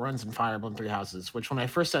all 4 runs in Fire Emblem Three Houses, which when I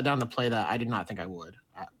first sat down to play that, I did not think I would.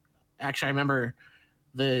 Actually, I remember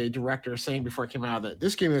the director saying before it came out that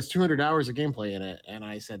this game has 200 hours of gameplay in it, and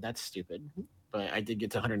I said that's stupid, but I did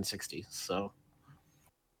get to 160. So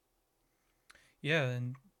Yeah,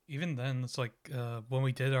 and even then, it's like when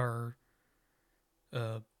we did our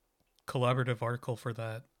collaborative article for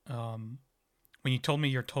that, when you told me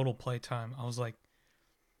your total playtime, I was like,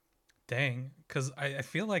 dang, because I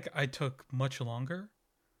feel like I took much longer,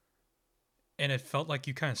 and it felt like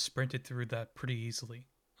you kind of sprinted through that pretty easily.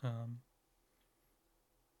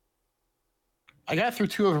 I got through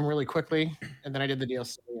 2 of them really quickly, and then I did the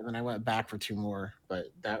DLC, and then I went back for 2 more, but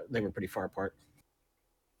they were pretty far apart.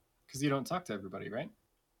 Because you don't talk to everybody, right?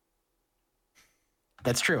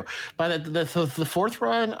 That's true. But the 4th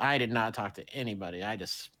run, I did not talk to anybody. I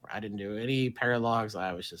didn't do any paralogs.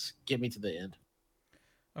 I was just get me to the end.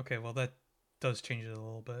 Okay, well that does change it a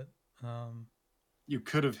little bit. You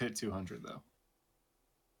could have hit 200 though.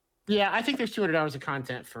 Yeah, I think there's 200 hours of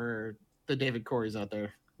content for the David Corys out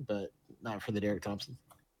there, but not for the Derek Thompson.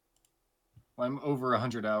 Well, I'm over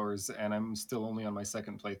 100 hours, and I'm still only on my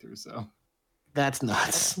 2nd playthrough, so that's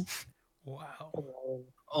nuts. Wow.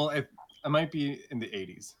 Oh, I might be in the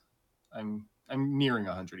 80s. I'm nearing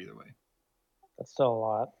 100 either way. That's still a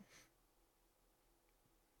lot.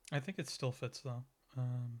 I think it still fits though.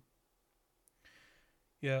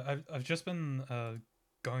 Yeah, I've just been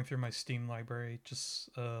going through my Steam library, just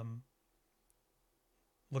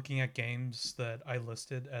looking at games that I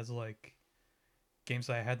listed as like games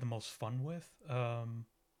that I had the most fun with.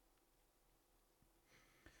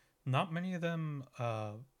 Not many of them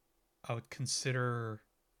I would consider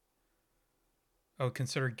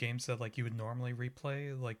games that like you would normally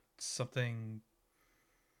replay, like something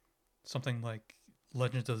like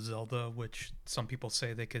Legend of Zelda, which some people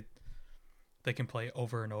say they can play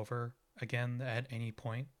over and over again at any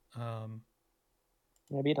point. I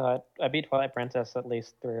beat Twilight Princess at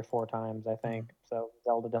least 3 or 4 times, I think. So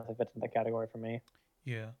Zelda definitely fits in the category for me.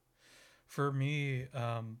 Yeah, for me,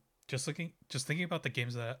 just thinking about the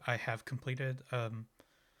games that I have completed,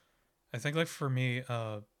 I think like for me,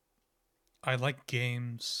 I like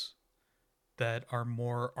games that are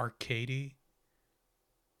more arcadey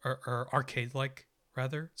or arcade like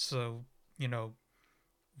rather. So you know,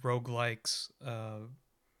 roguelikes.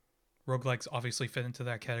 Roguelikes obviously fit into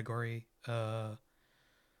that category. I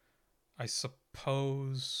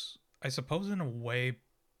suppose in a way,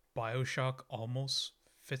 BioShock almost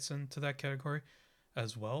fits into that category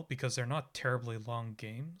as well because they're not terribly long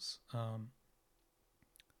games.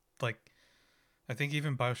 Like I think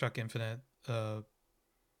even BioShock Infinite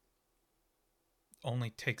only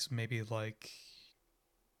takes maybe like,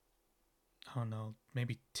 I don't know,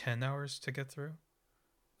 maybe 10 hours to get through.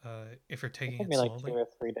 If you're taking it slowly. Like 2 or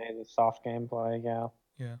 3 days of soft gameplay, yeah.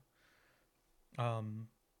 Yeah.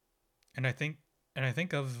 And I think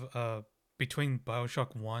of between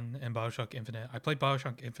BioShock 1 and BioShock Infinite, I played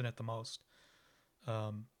BioShock Infinite the most.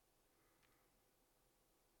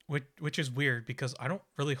 Which is weird because I don't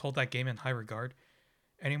really hold that game in high regard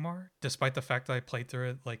anymore, despite the fact that I played through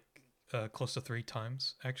it like close to 3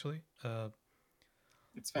 times actually.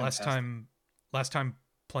 It's fantastic. Last time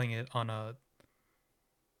playing it on a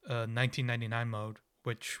 1999 mode,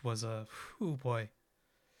 which was oh boy.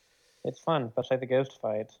 It's fun, especially the ghost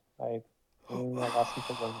fight. I lost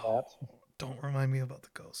some of that. Don't remind me about the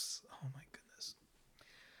ghosts. Oh my goodness.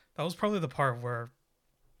 That was probably the part where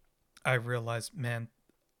I realized, man,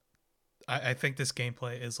 I think this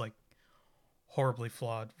gameplay is like horribly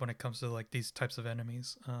flawed when it comes to like these types of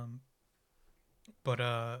enemies. But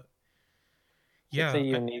It's a yeah,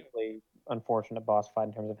 uniquely unfortunate boss fight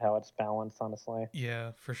in terms of how it's balanced, honestly.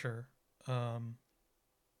 yeah, for sure.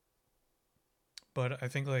 But I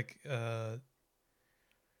think like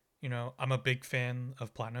you know, I'm a big fan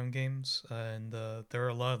of Platinum games, and there are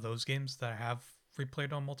a lot of those games that I have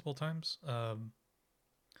replayed on multiple times.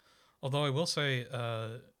 Although I will say,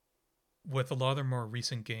 with a lot of their more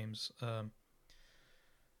recent games,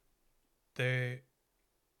 they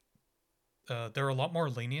they're a lot more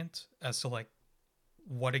lenient as to like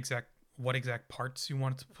what exact what exact parts you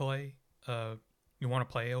want to play. You want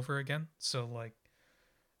to play over again. So like,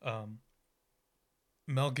 um,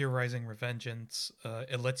 Metal Gear Rising: Revengeance,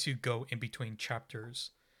 it lets you go in between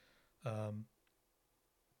chapters. Um,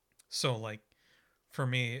 so like for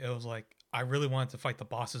me, it was like I really wanted to fight the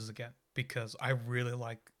bosses again because I really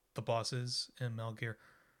like the bosses in Metal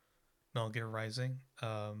Gear Rising.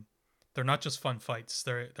 They're not just fun fights;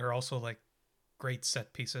 they're also like great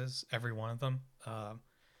set pieces. Every one of them,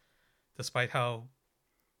 despite how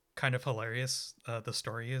kind of hilarious the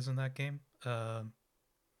story is in that game.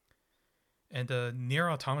 And Nier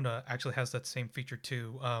Automata actually has that same feature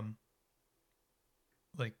too.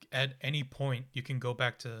 Like at any point, you can go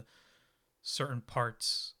back to certain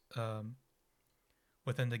parts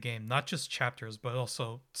within the game, not just chapters, but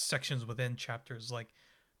also sections within chapters, like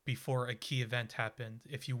before a key event happened.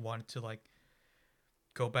 If you wanted to like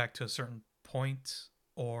go back to a certain point,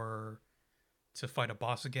 or to fight a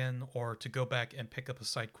boss again, or to go back and pick up a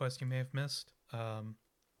side quest you may have missed.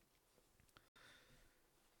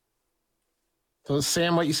 So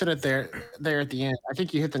Sam, what you said at there at the end, I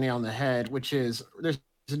think you hit the nail on the head, which is there's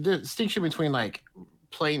a distinction between like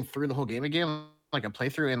playing through the whole game again, like a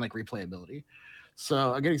playthrough, and like replayability.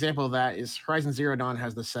 So a good example of that is Horizon Zero Dawn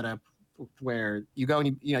has the setup where you go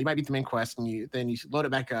and you might beat the main quest and you load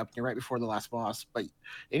it back up and you're right before the last boss, but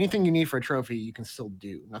anything you need for a trophy you can still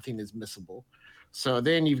do. Nothing is missable. So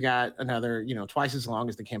then you've got another, twice as long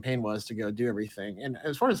as the campaign was to go do everything. And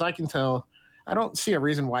as far as I can tell, I don't see a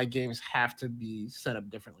reason why games have to be set up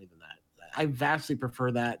differently than that. I vastly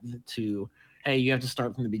prefer that to, hey, you have to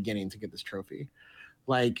start from the beginning to get this trophy.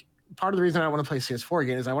 Like, part of the reason I want to play CS4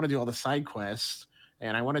 again is I want to do all the side quests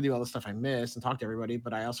and I want to do all the stuff I missed and talk to everybody,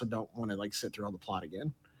 but I also don't want to like sit through all the plot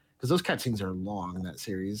again because those cutscenes are long in that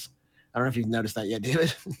series. I don't know if you've noticed that yet,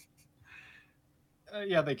 David.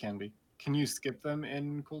 Yeah, they can be. Can you skip them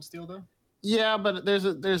in Cold Steel though? Yeah, but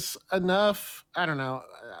there's enough. I don't know.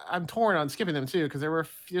 I'm torn on skipping them too because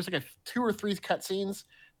there's like 2 or 3 cutscenes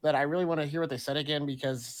that I really want to hear what they said again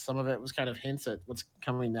because some of it was kind of hints at what's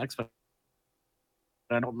coming next, but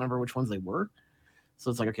I don't remember which ones they were. So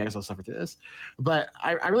it's like, okay, I guess I'll suffer through this. But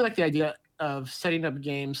I really like the idea of setting up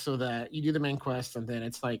games so that you do the main quest and then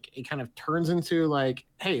it's like it kind of turns into like,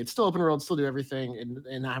 hey, it's still open world, still do everything,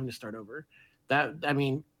 and not having to start over. That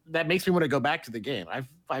makes me want to go back to the game.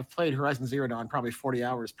 I've played Horizon Zero Dawn probably 40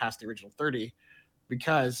 hours past the original 30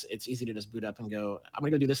 because it's easy to just boot up and go, I'm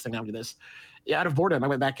gonna go do this thing, I'm gonna do this. Yeah, out of boredom, I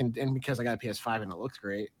went back and because I got a PS5 and it looked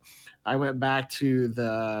great, I went back to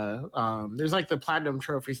the there's like the platinum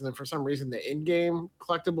trophies, and then for some reason the in-game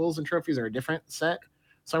collectibles and trophies are a different set.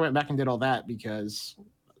 So I went back and did all that because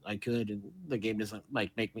I could, and the game doesn't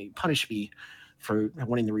like make me punish me for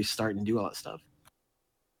wanting to restart and do all that stuff.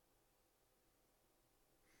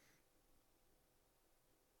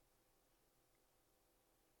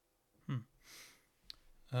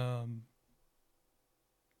 Um,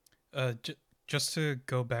 j- just to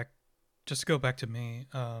go back, just to go back to me.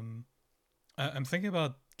 I'm thinking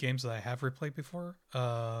about games that I have replayed before.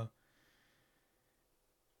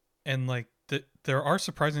 And like there are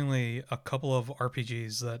surprisingly a couple of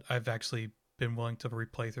RPGs that I've actually been willing to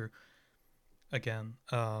replay through again.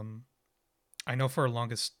 I know for the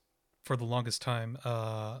longest time,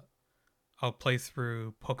 I'll play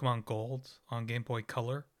through Pokemon Gold on Game Boy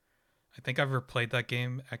Color. I think I've replayed that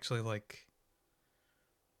game actually like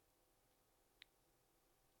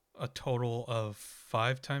a total of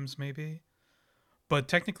 5 times maybe. But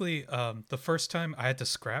technically, the first time I had to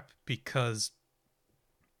scrap because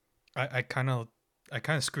I kind of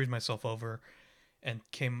screwed myself over and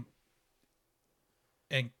came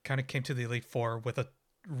to the Elite Four with a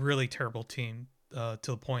really terrible team, to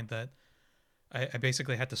the point that I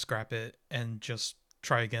basically had to scrap it and just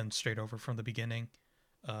try again straight over from the beginning.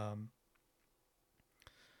 Um,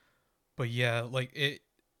 but yeah, like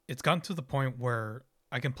it's gotten to the point where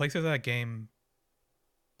I can play through that game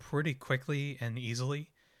pretty quickly and easily.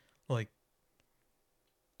 Like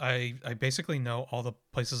I basically know all the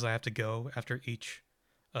places I have to go after each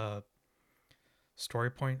uh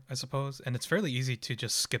story point, I suppose. And it's fairly easy to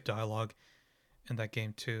just skip dialogue in that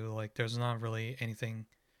game too. Like there's not really anything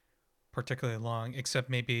particularly long, except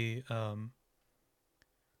maybe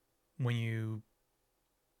when you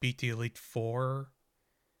beat the Elite Four,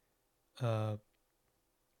 and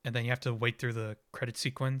then you have to wait through the credit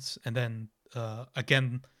sequence, and then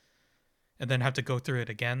again, and then have to go through it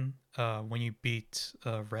again when you beat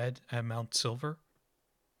Red at Mount Silver.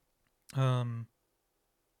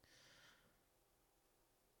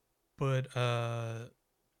 But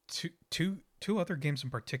two other games in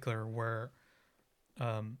particular where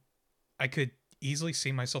I could easily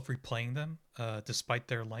see myself replaying them despite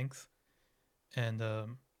their length and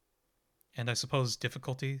I suppose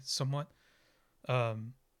difficulty somewhat.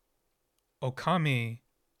 Okami,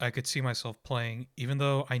 I could see myself playing, even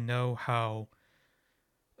though I know how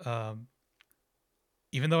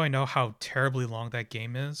terribly long that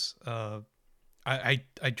game is. I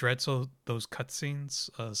dread those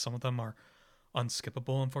cutscenes. Some of them are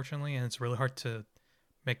unskippable, unfortunately, and it's really hard to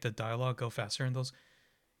make the dialogue go faster in those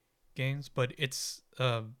games. But it's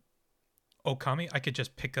Okami, I could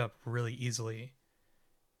just pick up really easily,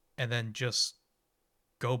 and then just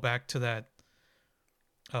go back to that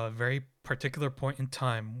very particular point in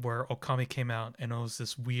time where Okami came out, and it was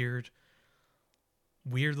this weird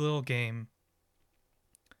little game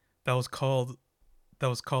that was called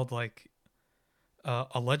like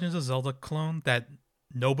a Legend of Zelda clone that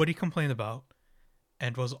nobody complained about,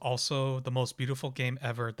 and was also the most beautiful game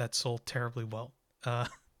ever that sold terribly well.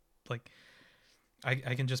 Like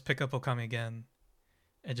I can just pick up Okami again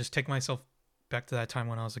and just take myself back to that time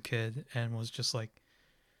when I was a kid and was just like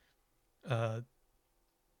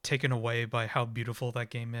taken away by how beautiful that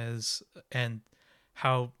game is, and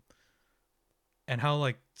how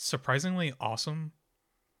like surprisingly awesome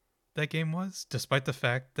that game was, despite the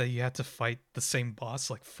fact that you had to fight the same boss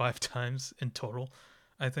like 5 times in total,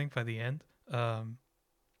 I think, by the end.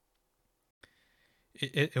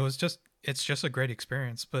 It was just, it's just a great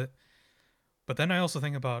experience. But then I also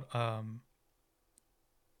think about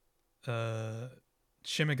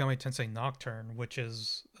Shin Megami Tensei Nocturne, which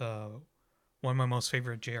is one of my most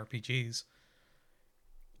favorite JRPGs,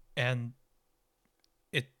 and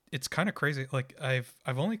it's kind of crazy. Like I've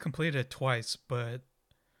only completed it twice, but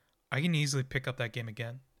I can easily pick up that game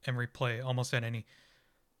again and replay almost at any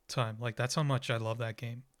time. Like that's how much I love that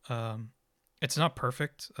game. It's not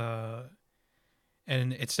perfect,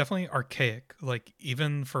 and it's definitely archaic. Like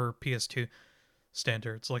even for PS2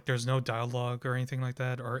 standards, like there's no dialogue or anything like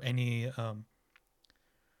that, or any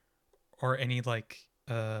like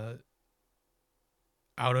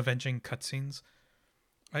out of engine cutscenes,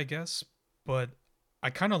 I guess. But I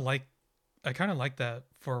kind of like that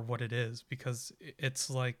for what it is, because it's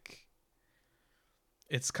like,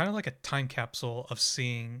 it's kind of like a time capsule of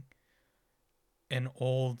seeing an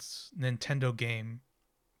old Nintendo game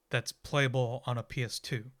that's playable on a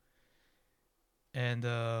PS2. And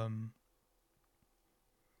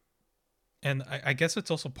I guess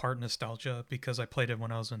it's also part nostalgia because I played it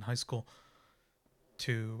when I was in high school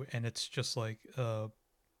too, and it's just like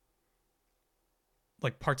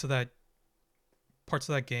parts of that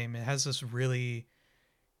game, it has this really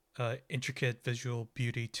intricate visual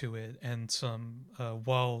beauty to it, and some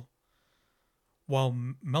while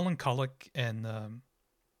melancholic and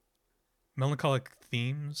melancholic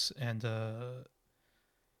themes and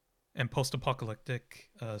post-apocalyptic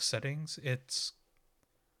settings, it's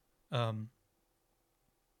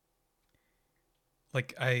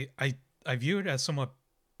like I view it as somewhat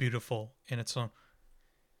beautiful in its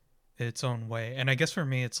own way. And I guess for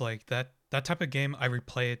me, it's like that type of game I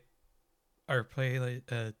replay it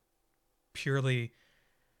purely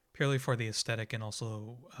for the aesthetic, and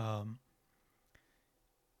also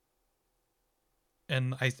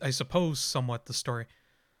and I suppose somewhat the story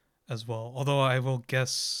as well, although I will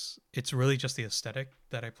guess it's really just the aesthetic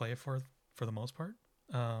that I play it for the most part.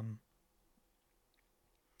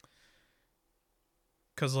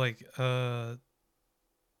 Because like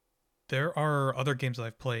there are other games that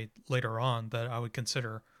I've played later on that I would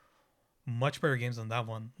consider much better games than that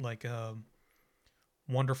one, like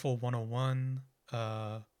Wonderful 101,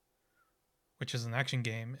 which is an action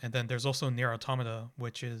game, and then there's also Nier Automata,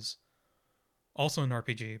 which is also an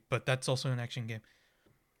RPG, but that's also an action game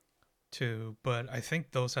too. But I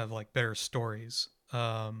think those have like better stories.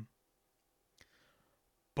 But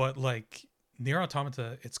like Nier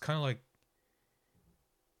Automata, it's kind of like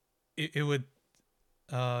it would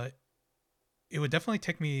definitely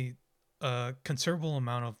take me a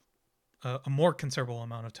more considerable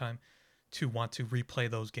amount of time to want to replay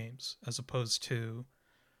those games, as opposed to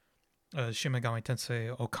Shin Megami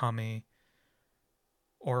Tensei Okami.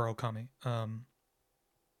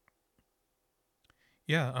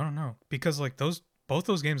 Yeah, I don't know, because like both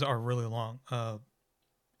those games are really long.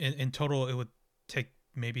 In total, it would take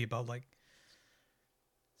maybe about like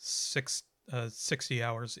 60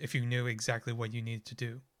 hours if you knew exactly what you needed to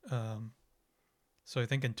do. So I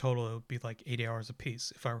think in total it would be like 80 hours a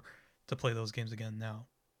piece if I were to play those games again now.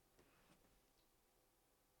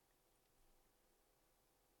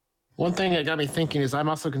 One thing that got me thinking is I'm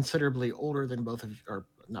also considerably older than both of you, or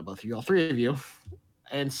not both of you, all three of you.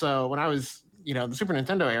 And so when I was, the Super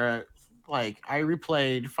Nintendo era, like I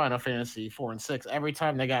replayed Final Fantasy 4 and 6 every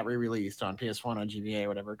time they got re-released on PS1 on GBA or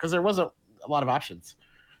whatever, because there wasn't a lot of options.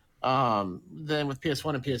 Then with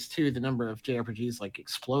PS1 and PS2, the number of JRPGs like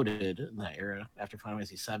exploded in that era after Final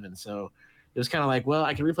Fantasy 7. So it was kind of like, well,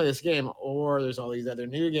 I can replay this game, or there's all these other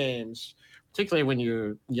new games, particularly when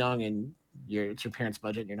you're young and it's your parents'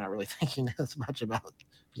 budget and you're not really thinking as much about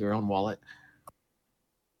your own wallet.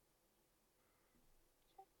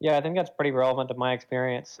 Yeah, I think that's pretty relevant to my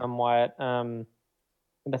experience somewhat.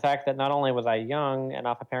 The fact that not only was I young and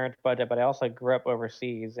off a parent's budget, but I also grew up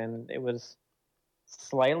overseas, and it was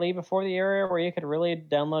slightly before the era where you could really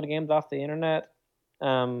download games off the internet,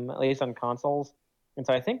 at least on consoles. And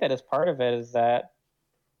so I think that as part of it is that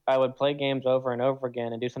I would play games over and over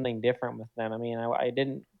again and do something different with them. I mean, I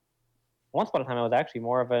didn't. Once upon a time, I was actually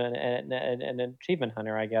more of an achievement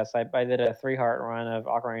hunter, I guess. I did a 3-heart run of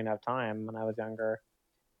Ocarina of Time when I was younger,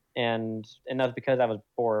 and that's because I was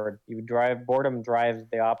bored. Boredom drives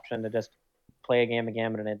the option to just play a game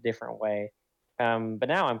again, but in a different way. But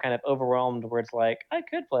now I'm kind of overwhelmed where it's like I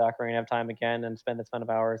could play Ocarina of Time again and spend a ton of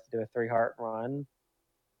hours to do a 3-heart run,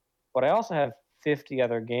 but I also have 50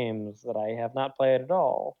 other games that I have not played at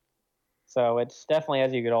all. So it's definitely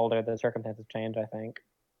as you get older, the circumstances change, I think.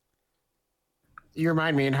 You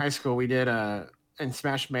remind me, in high school we did in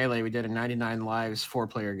Smash Melee we did a 99 lives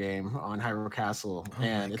 4-player game on Hyrule Castle, Oh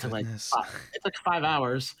and my it took like goodness. it took 5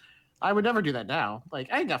 hours. I would never do that now. Like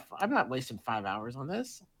I'm not wasting 5 hours on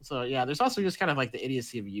this. So yeah, there's also just kind of like the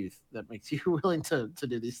idiocy of youth that makes you willing to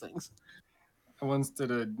do these things. I once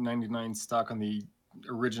did a 99 stock on the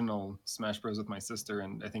original Smash Bros with my sister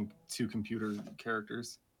and I think 2 computer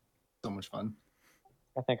characters. So much fun.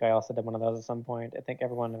 I think I also did one of those at some point. I think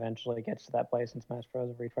everyone eventually gets to that place in Smash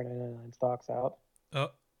Bros. Where each stocks out.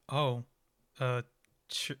 Oh,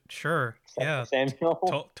 sure. Except Yeah, for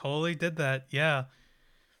Samuel. totally did that. Yeah,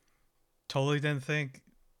 totally didn't think,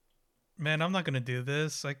 man, I'm not gonna do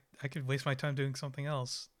this. I could waste my time doing something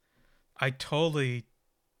else. I totally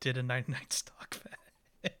did a 99 stock match.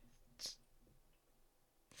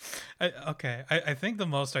 I think the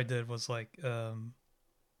most I did was like a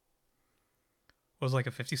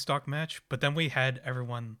 50 stock match, but then we had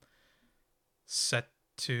everyone set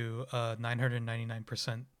to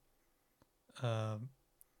 999%,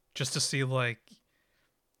 just to see like,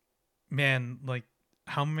 man, like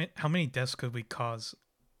how many deaths could we cause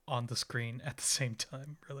on the screen at the same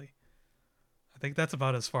time, really. I think that's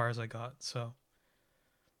about as far as I got. So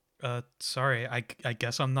sorry, I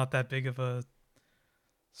guess I'm not that big of a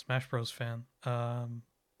Smash Bros fan.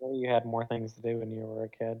 You had more things to do when you were a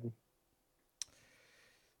kid.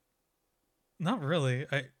 Not really.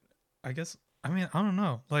 I guess, I mean, I don't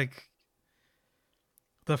know. Like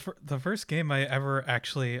the first game I ever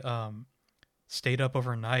actually stayed up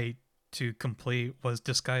overnight to complete was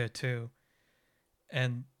Disgaea 2.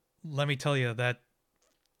 And let me tell you that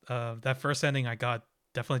that first ending I got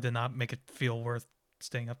definitely did not make it feel worth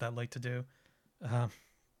staying up that late to do. Um,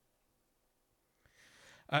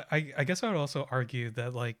 I guess I would also argue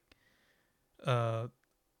that like uh,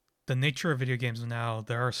 the nature of video games now,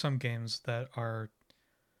 there are some games that are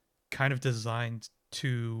kind of designed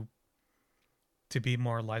to be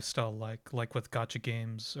more lifestyle like with gacha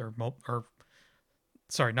games or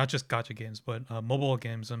sorry, not just gacha games, but mobile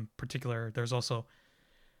games in particular. There's also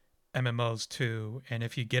MMOs too, and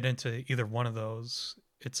if you get into either one of those,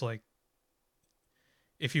 it's like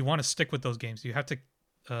if you want to stick with those games,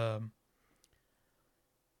 um,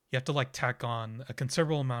 you have to like tack on a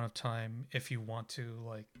considerable amount of time if you want to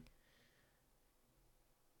like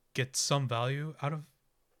get some value out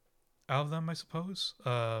of them, I suppose.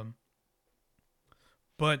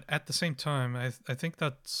 But at the same time, I think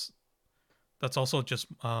that's also just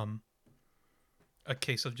a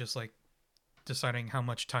case of just like deciding how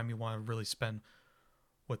much time you want to really spend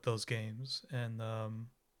with those games, and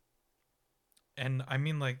I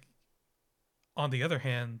mean like on the other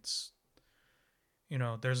hand,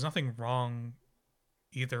 there's nothing wrong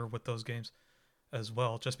either with those games as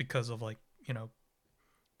well, just because of like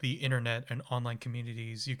the internet and online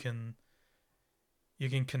communities. You can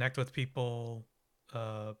connect with people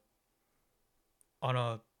uh,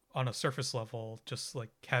 on on a surface level, just like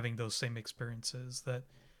having those same experiences, that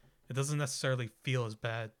it doesn't necessarily feel as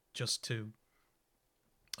bad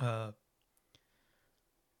uh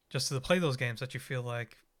just to play those games, that you feel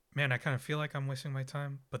like, man, I kind of feel like I'm wasting my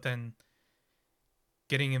time. But then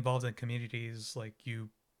getting involved in communities, like you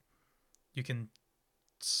can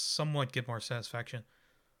somewhat get more satisfaction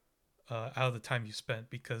out of the time you spent,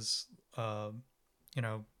 because you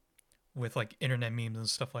know, with like internet memes and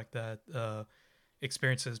stuff like that,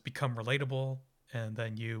 experiences become relatable, and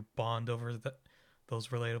then you bond over those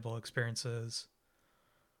relatable experiences.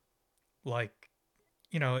 Like,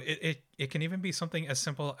 you know, it can even be something as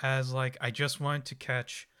simple as like, I just wanted to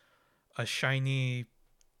catch a shiny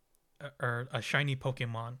or a shiny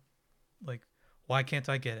Pokemon. Like, why can't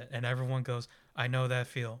I get it? And everyone goes, I know that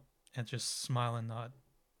feel, and just smile and nod.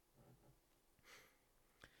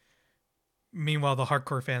 Meanwhile, the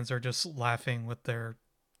hardcore fans are just laughing with their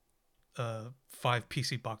 5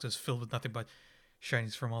 PC boxes filled with nothing but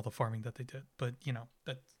shinies from all the farming that they did. But you know,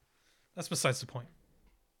 that's besides the point.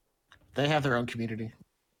 They have their own community.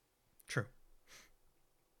 True.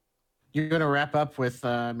 You're going to wrap up with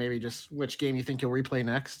maybe just which game you think you'll replay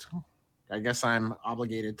next. I guess I'm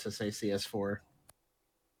obligated to say CS4.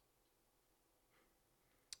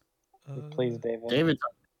 Please, David.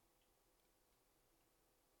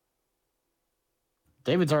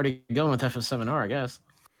 David's already going with FF7R, I guess.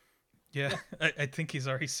 Yeah, I think he's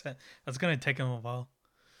already set. That's gonna take him a while.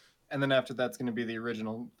 And then after that's going to be the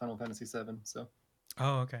original Final Fantasy VII. So.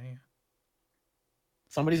 Oh, okay. Yeah.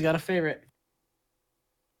 Somebody's got a favorite.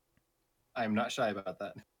 I'm not shy about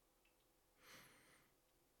that.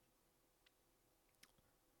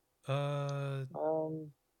 I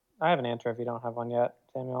have an answer if you don't have one yet,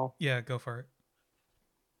 Samuel. Yeah, go for it.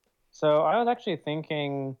 So I was actually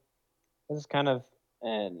thinking, this is kind of,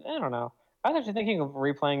 I don't know. I was actually thinking of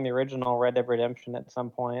replaying the original Red Dead Redemption at some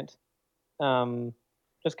point.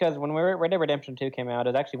 Just because when Red Dead Redemption 2 came out,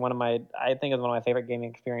 it's actually I think it's one of my favorite gaming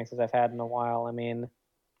experiences I've had in a while. I mean,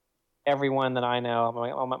 everyone that I know,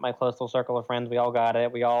 my close little circle of friends, we all got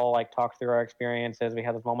it. We all like talked through our experiences. We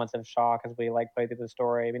had those moments of shock as we like played through the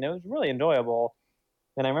story. I mean, it was really enjoyable.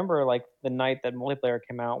 And I remember like the night that multiplayer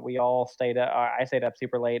came out, we all stayed up. I stayed up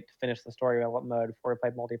super late to finish the story mode before we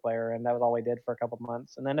played multiplayer, and that was all we did for a couple of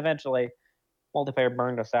months. And then eventually, multiplayer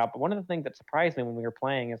burned us out. But one of the things that surprised me when we were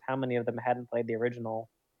playing is how many of them hadn't played the original.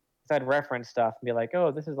 So I'd reference stuff and be like,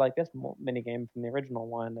 "Oh, this is like this mini game from the original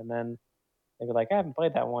one," and then they'd be like, "I haven't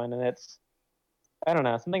played that one," and it's I don't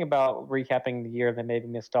know, something about recapping the year that made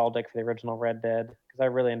me nostalgic for the original Red Dead, because I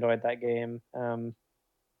really enjoyed that game.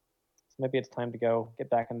 So maybe it's time to go get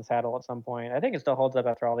back in the saddle at some point. I think it still holds up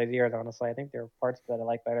after all these years, honestly. I think there are parts that I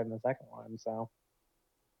like better than the second one. So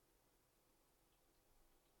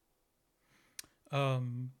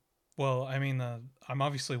Well, I mean, I'm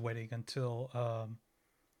obviously waiting until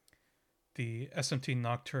the SMT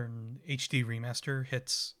Nocturne HD remaster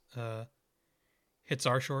hits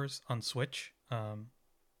our shores on Switch.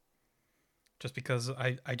 Just because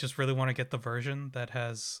I just really want to get the version that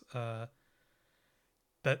has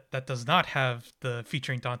that does not have the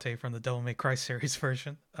featuring Dante from the Devil May Cry series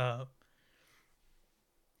version.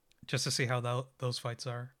 Just to see how those fights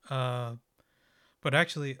are. But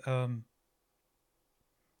actually, oh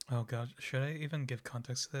god, should I even give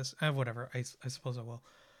context to this? Whatever. I suppose I will.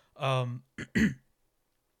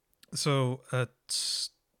 So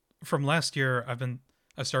from last year,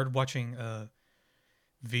 I started watching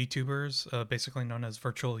VTubers, basically known as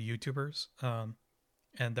virtual YouTubers,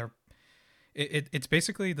 and it's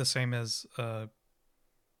basically the same as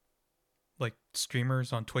like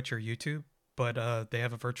streamers on Twitch or YouTube, but they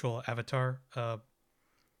have a virtual avatar,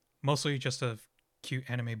 mostly just of cute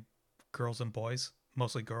anime girls and boys,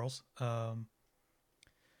 mostly girls.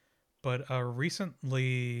 But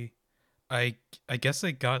recently, I guess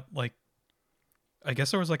they got like, I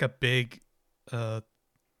guess there was like a big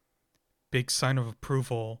sign of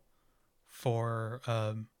approval for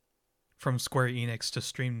from Square Enix to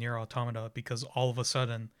stream Nier Automata, because all of a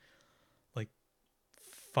sudden, like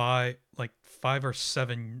five or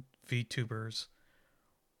seven VTubers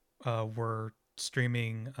were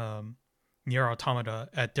streaming Nier Automata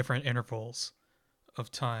at different intervals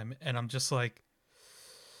of time, and I'm just like,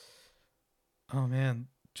 oh man,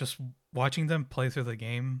 just watching them play through the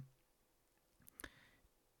game,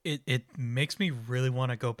 it makes me really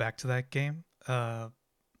want to go back to that game, and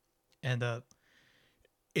it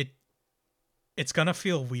it's gonna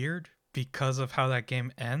feel weird because of how that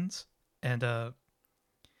game ends, and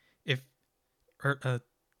if or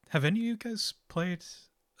have any of you guys played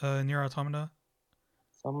Nier Automata?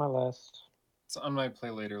 it's on my list. It's on my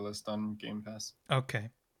play later list on Game Pass. Okay.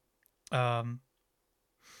 Um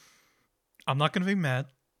I'm not gonna be mad.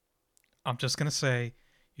 I'm just gonna say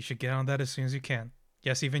you should get on that as soon as you can.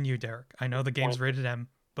 Yes, even you, Derek. I know the game's rated M,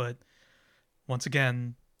 but once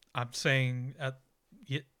again, I'm saying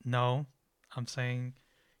no. I'm saying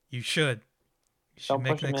you should. You should Don't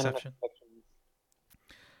make push an him in exception.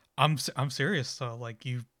 restrictions. I'm serious though. Like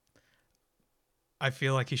I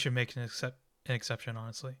feel like you should make an exception.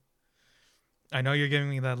 Honestly, I know you're giving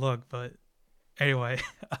me that look, but anyway,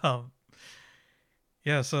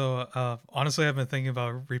 yeah. So honestly, I've been thinking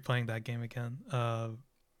about replaying that game again.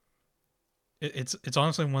 It's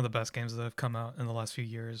honestly one of the best games that have come out in the last few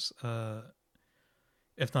years.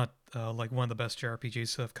 If not like one of the best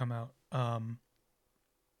JRPGs that have come out.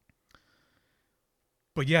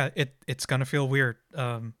 But yeah, it's gonna feel weird.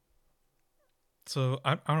 So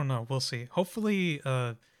I don't know. We'll see. Hopefully,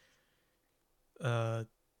 Shin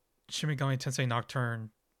Megami Tensei Nocturne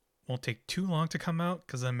won't take too long to come out,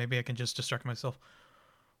 because then maybe I can just distract myself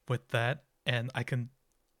with that, and I can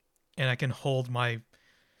hold my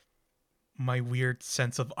weird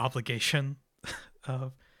sense of obligation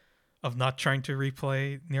of not trying to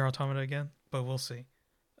replay Nier Automata again. But we'll see.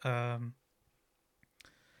 But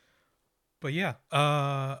yeah,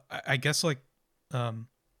 I guess like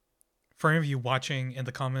for any of you watching in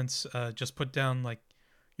the comments, just put down like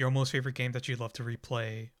your most favorite game that you'd love to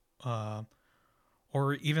replay,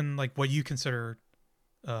 or even like what you consider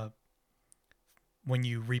when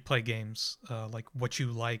you replay games, like what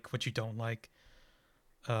you like, what you don't like,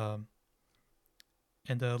 and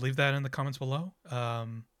leave that in the comments below.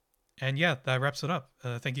 And yeah, that wraps it up.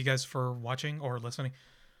 Thank you guys for watching or listening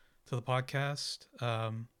to the podcast.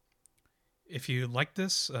 If you like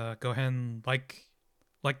this, go ahead and like,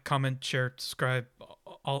 comment, share, subscribe,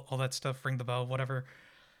 all that stuff. Ring the bell, whatever.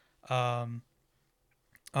 I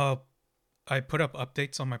put up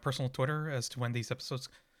updates on my personal Twitter as to when these episodes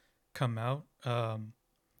come out. I'm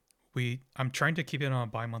trying to keep it on a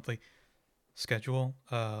bi-monthly schedule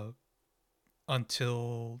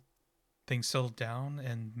until things settle down,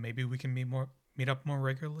 and maybe we can meet up more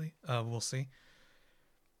regularly. We'll see.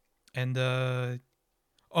 And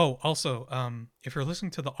also, if you're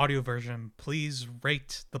listening to the audio version, please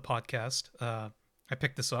rate the podcast. I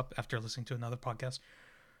picked this up after listening to another podcast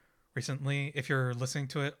recently. If you're listening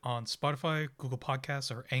to it on Spotify, Google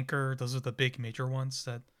Podcasts, or Anchor, those are the big major ones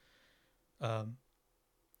that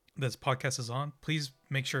this podcast is on. Please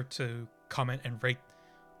make sure to comment and rate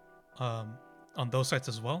on those sites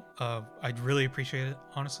as well. I'd really appreciate it,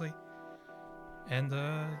 honestly. And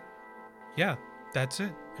yeah, that's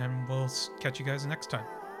it. And we'll catch you guys next time.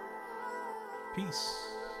 Peace.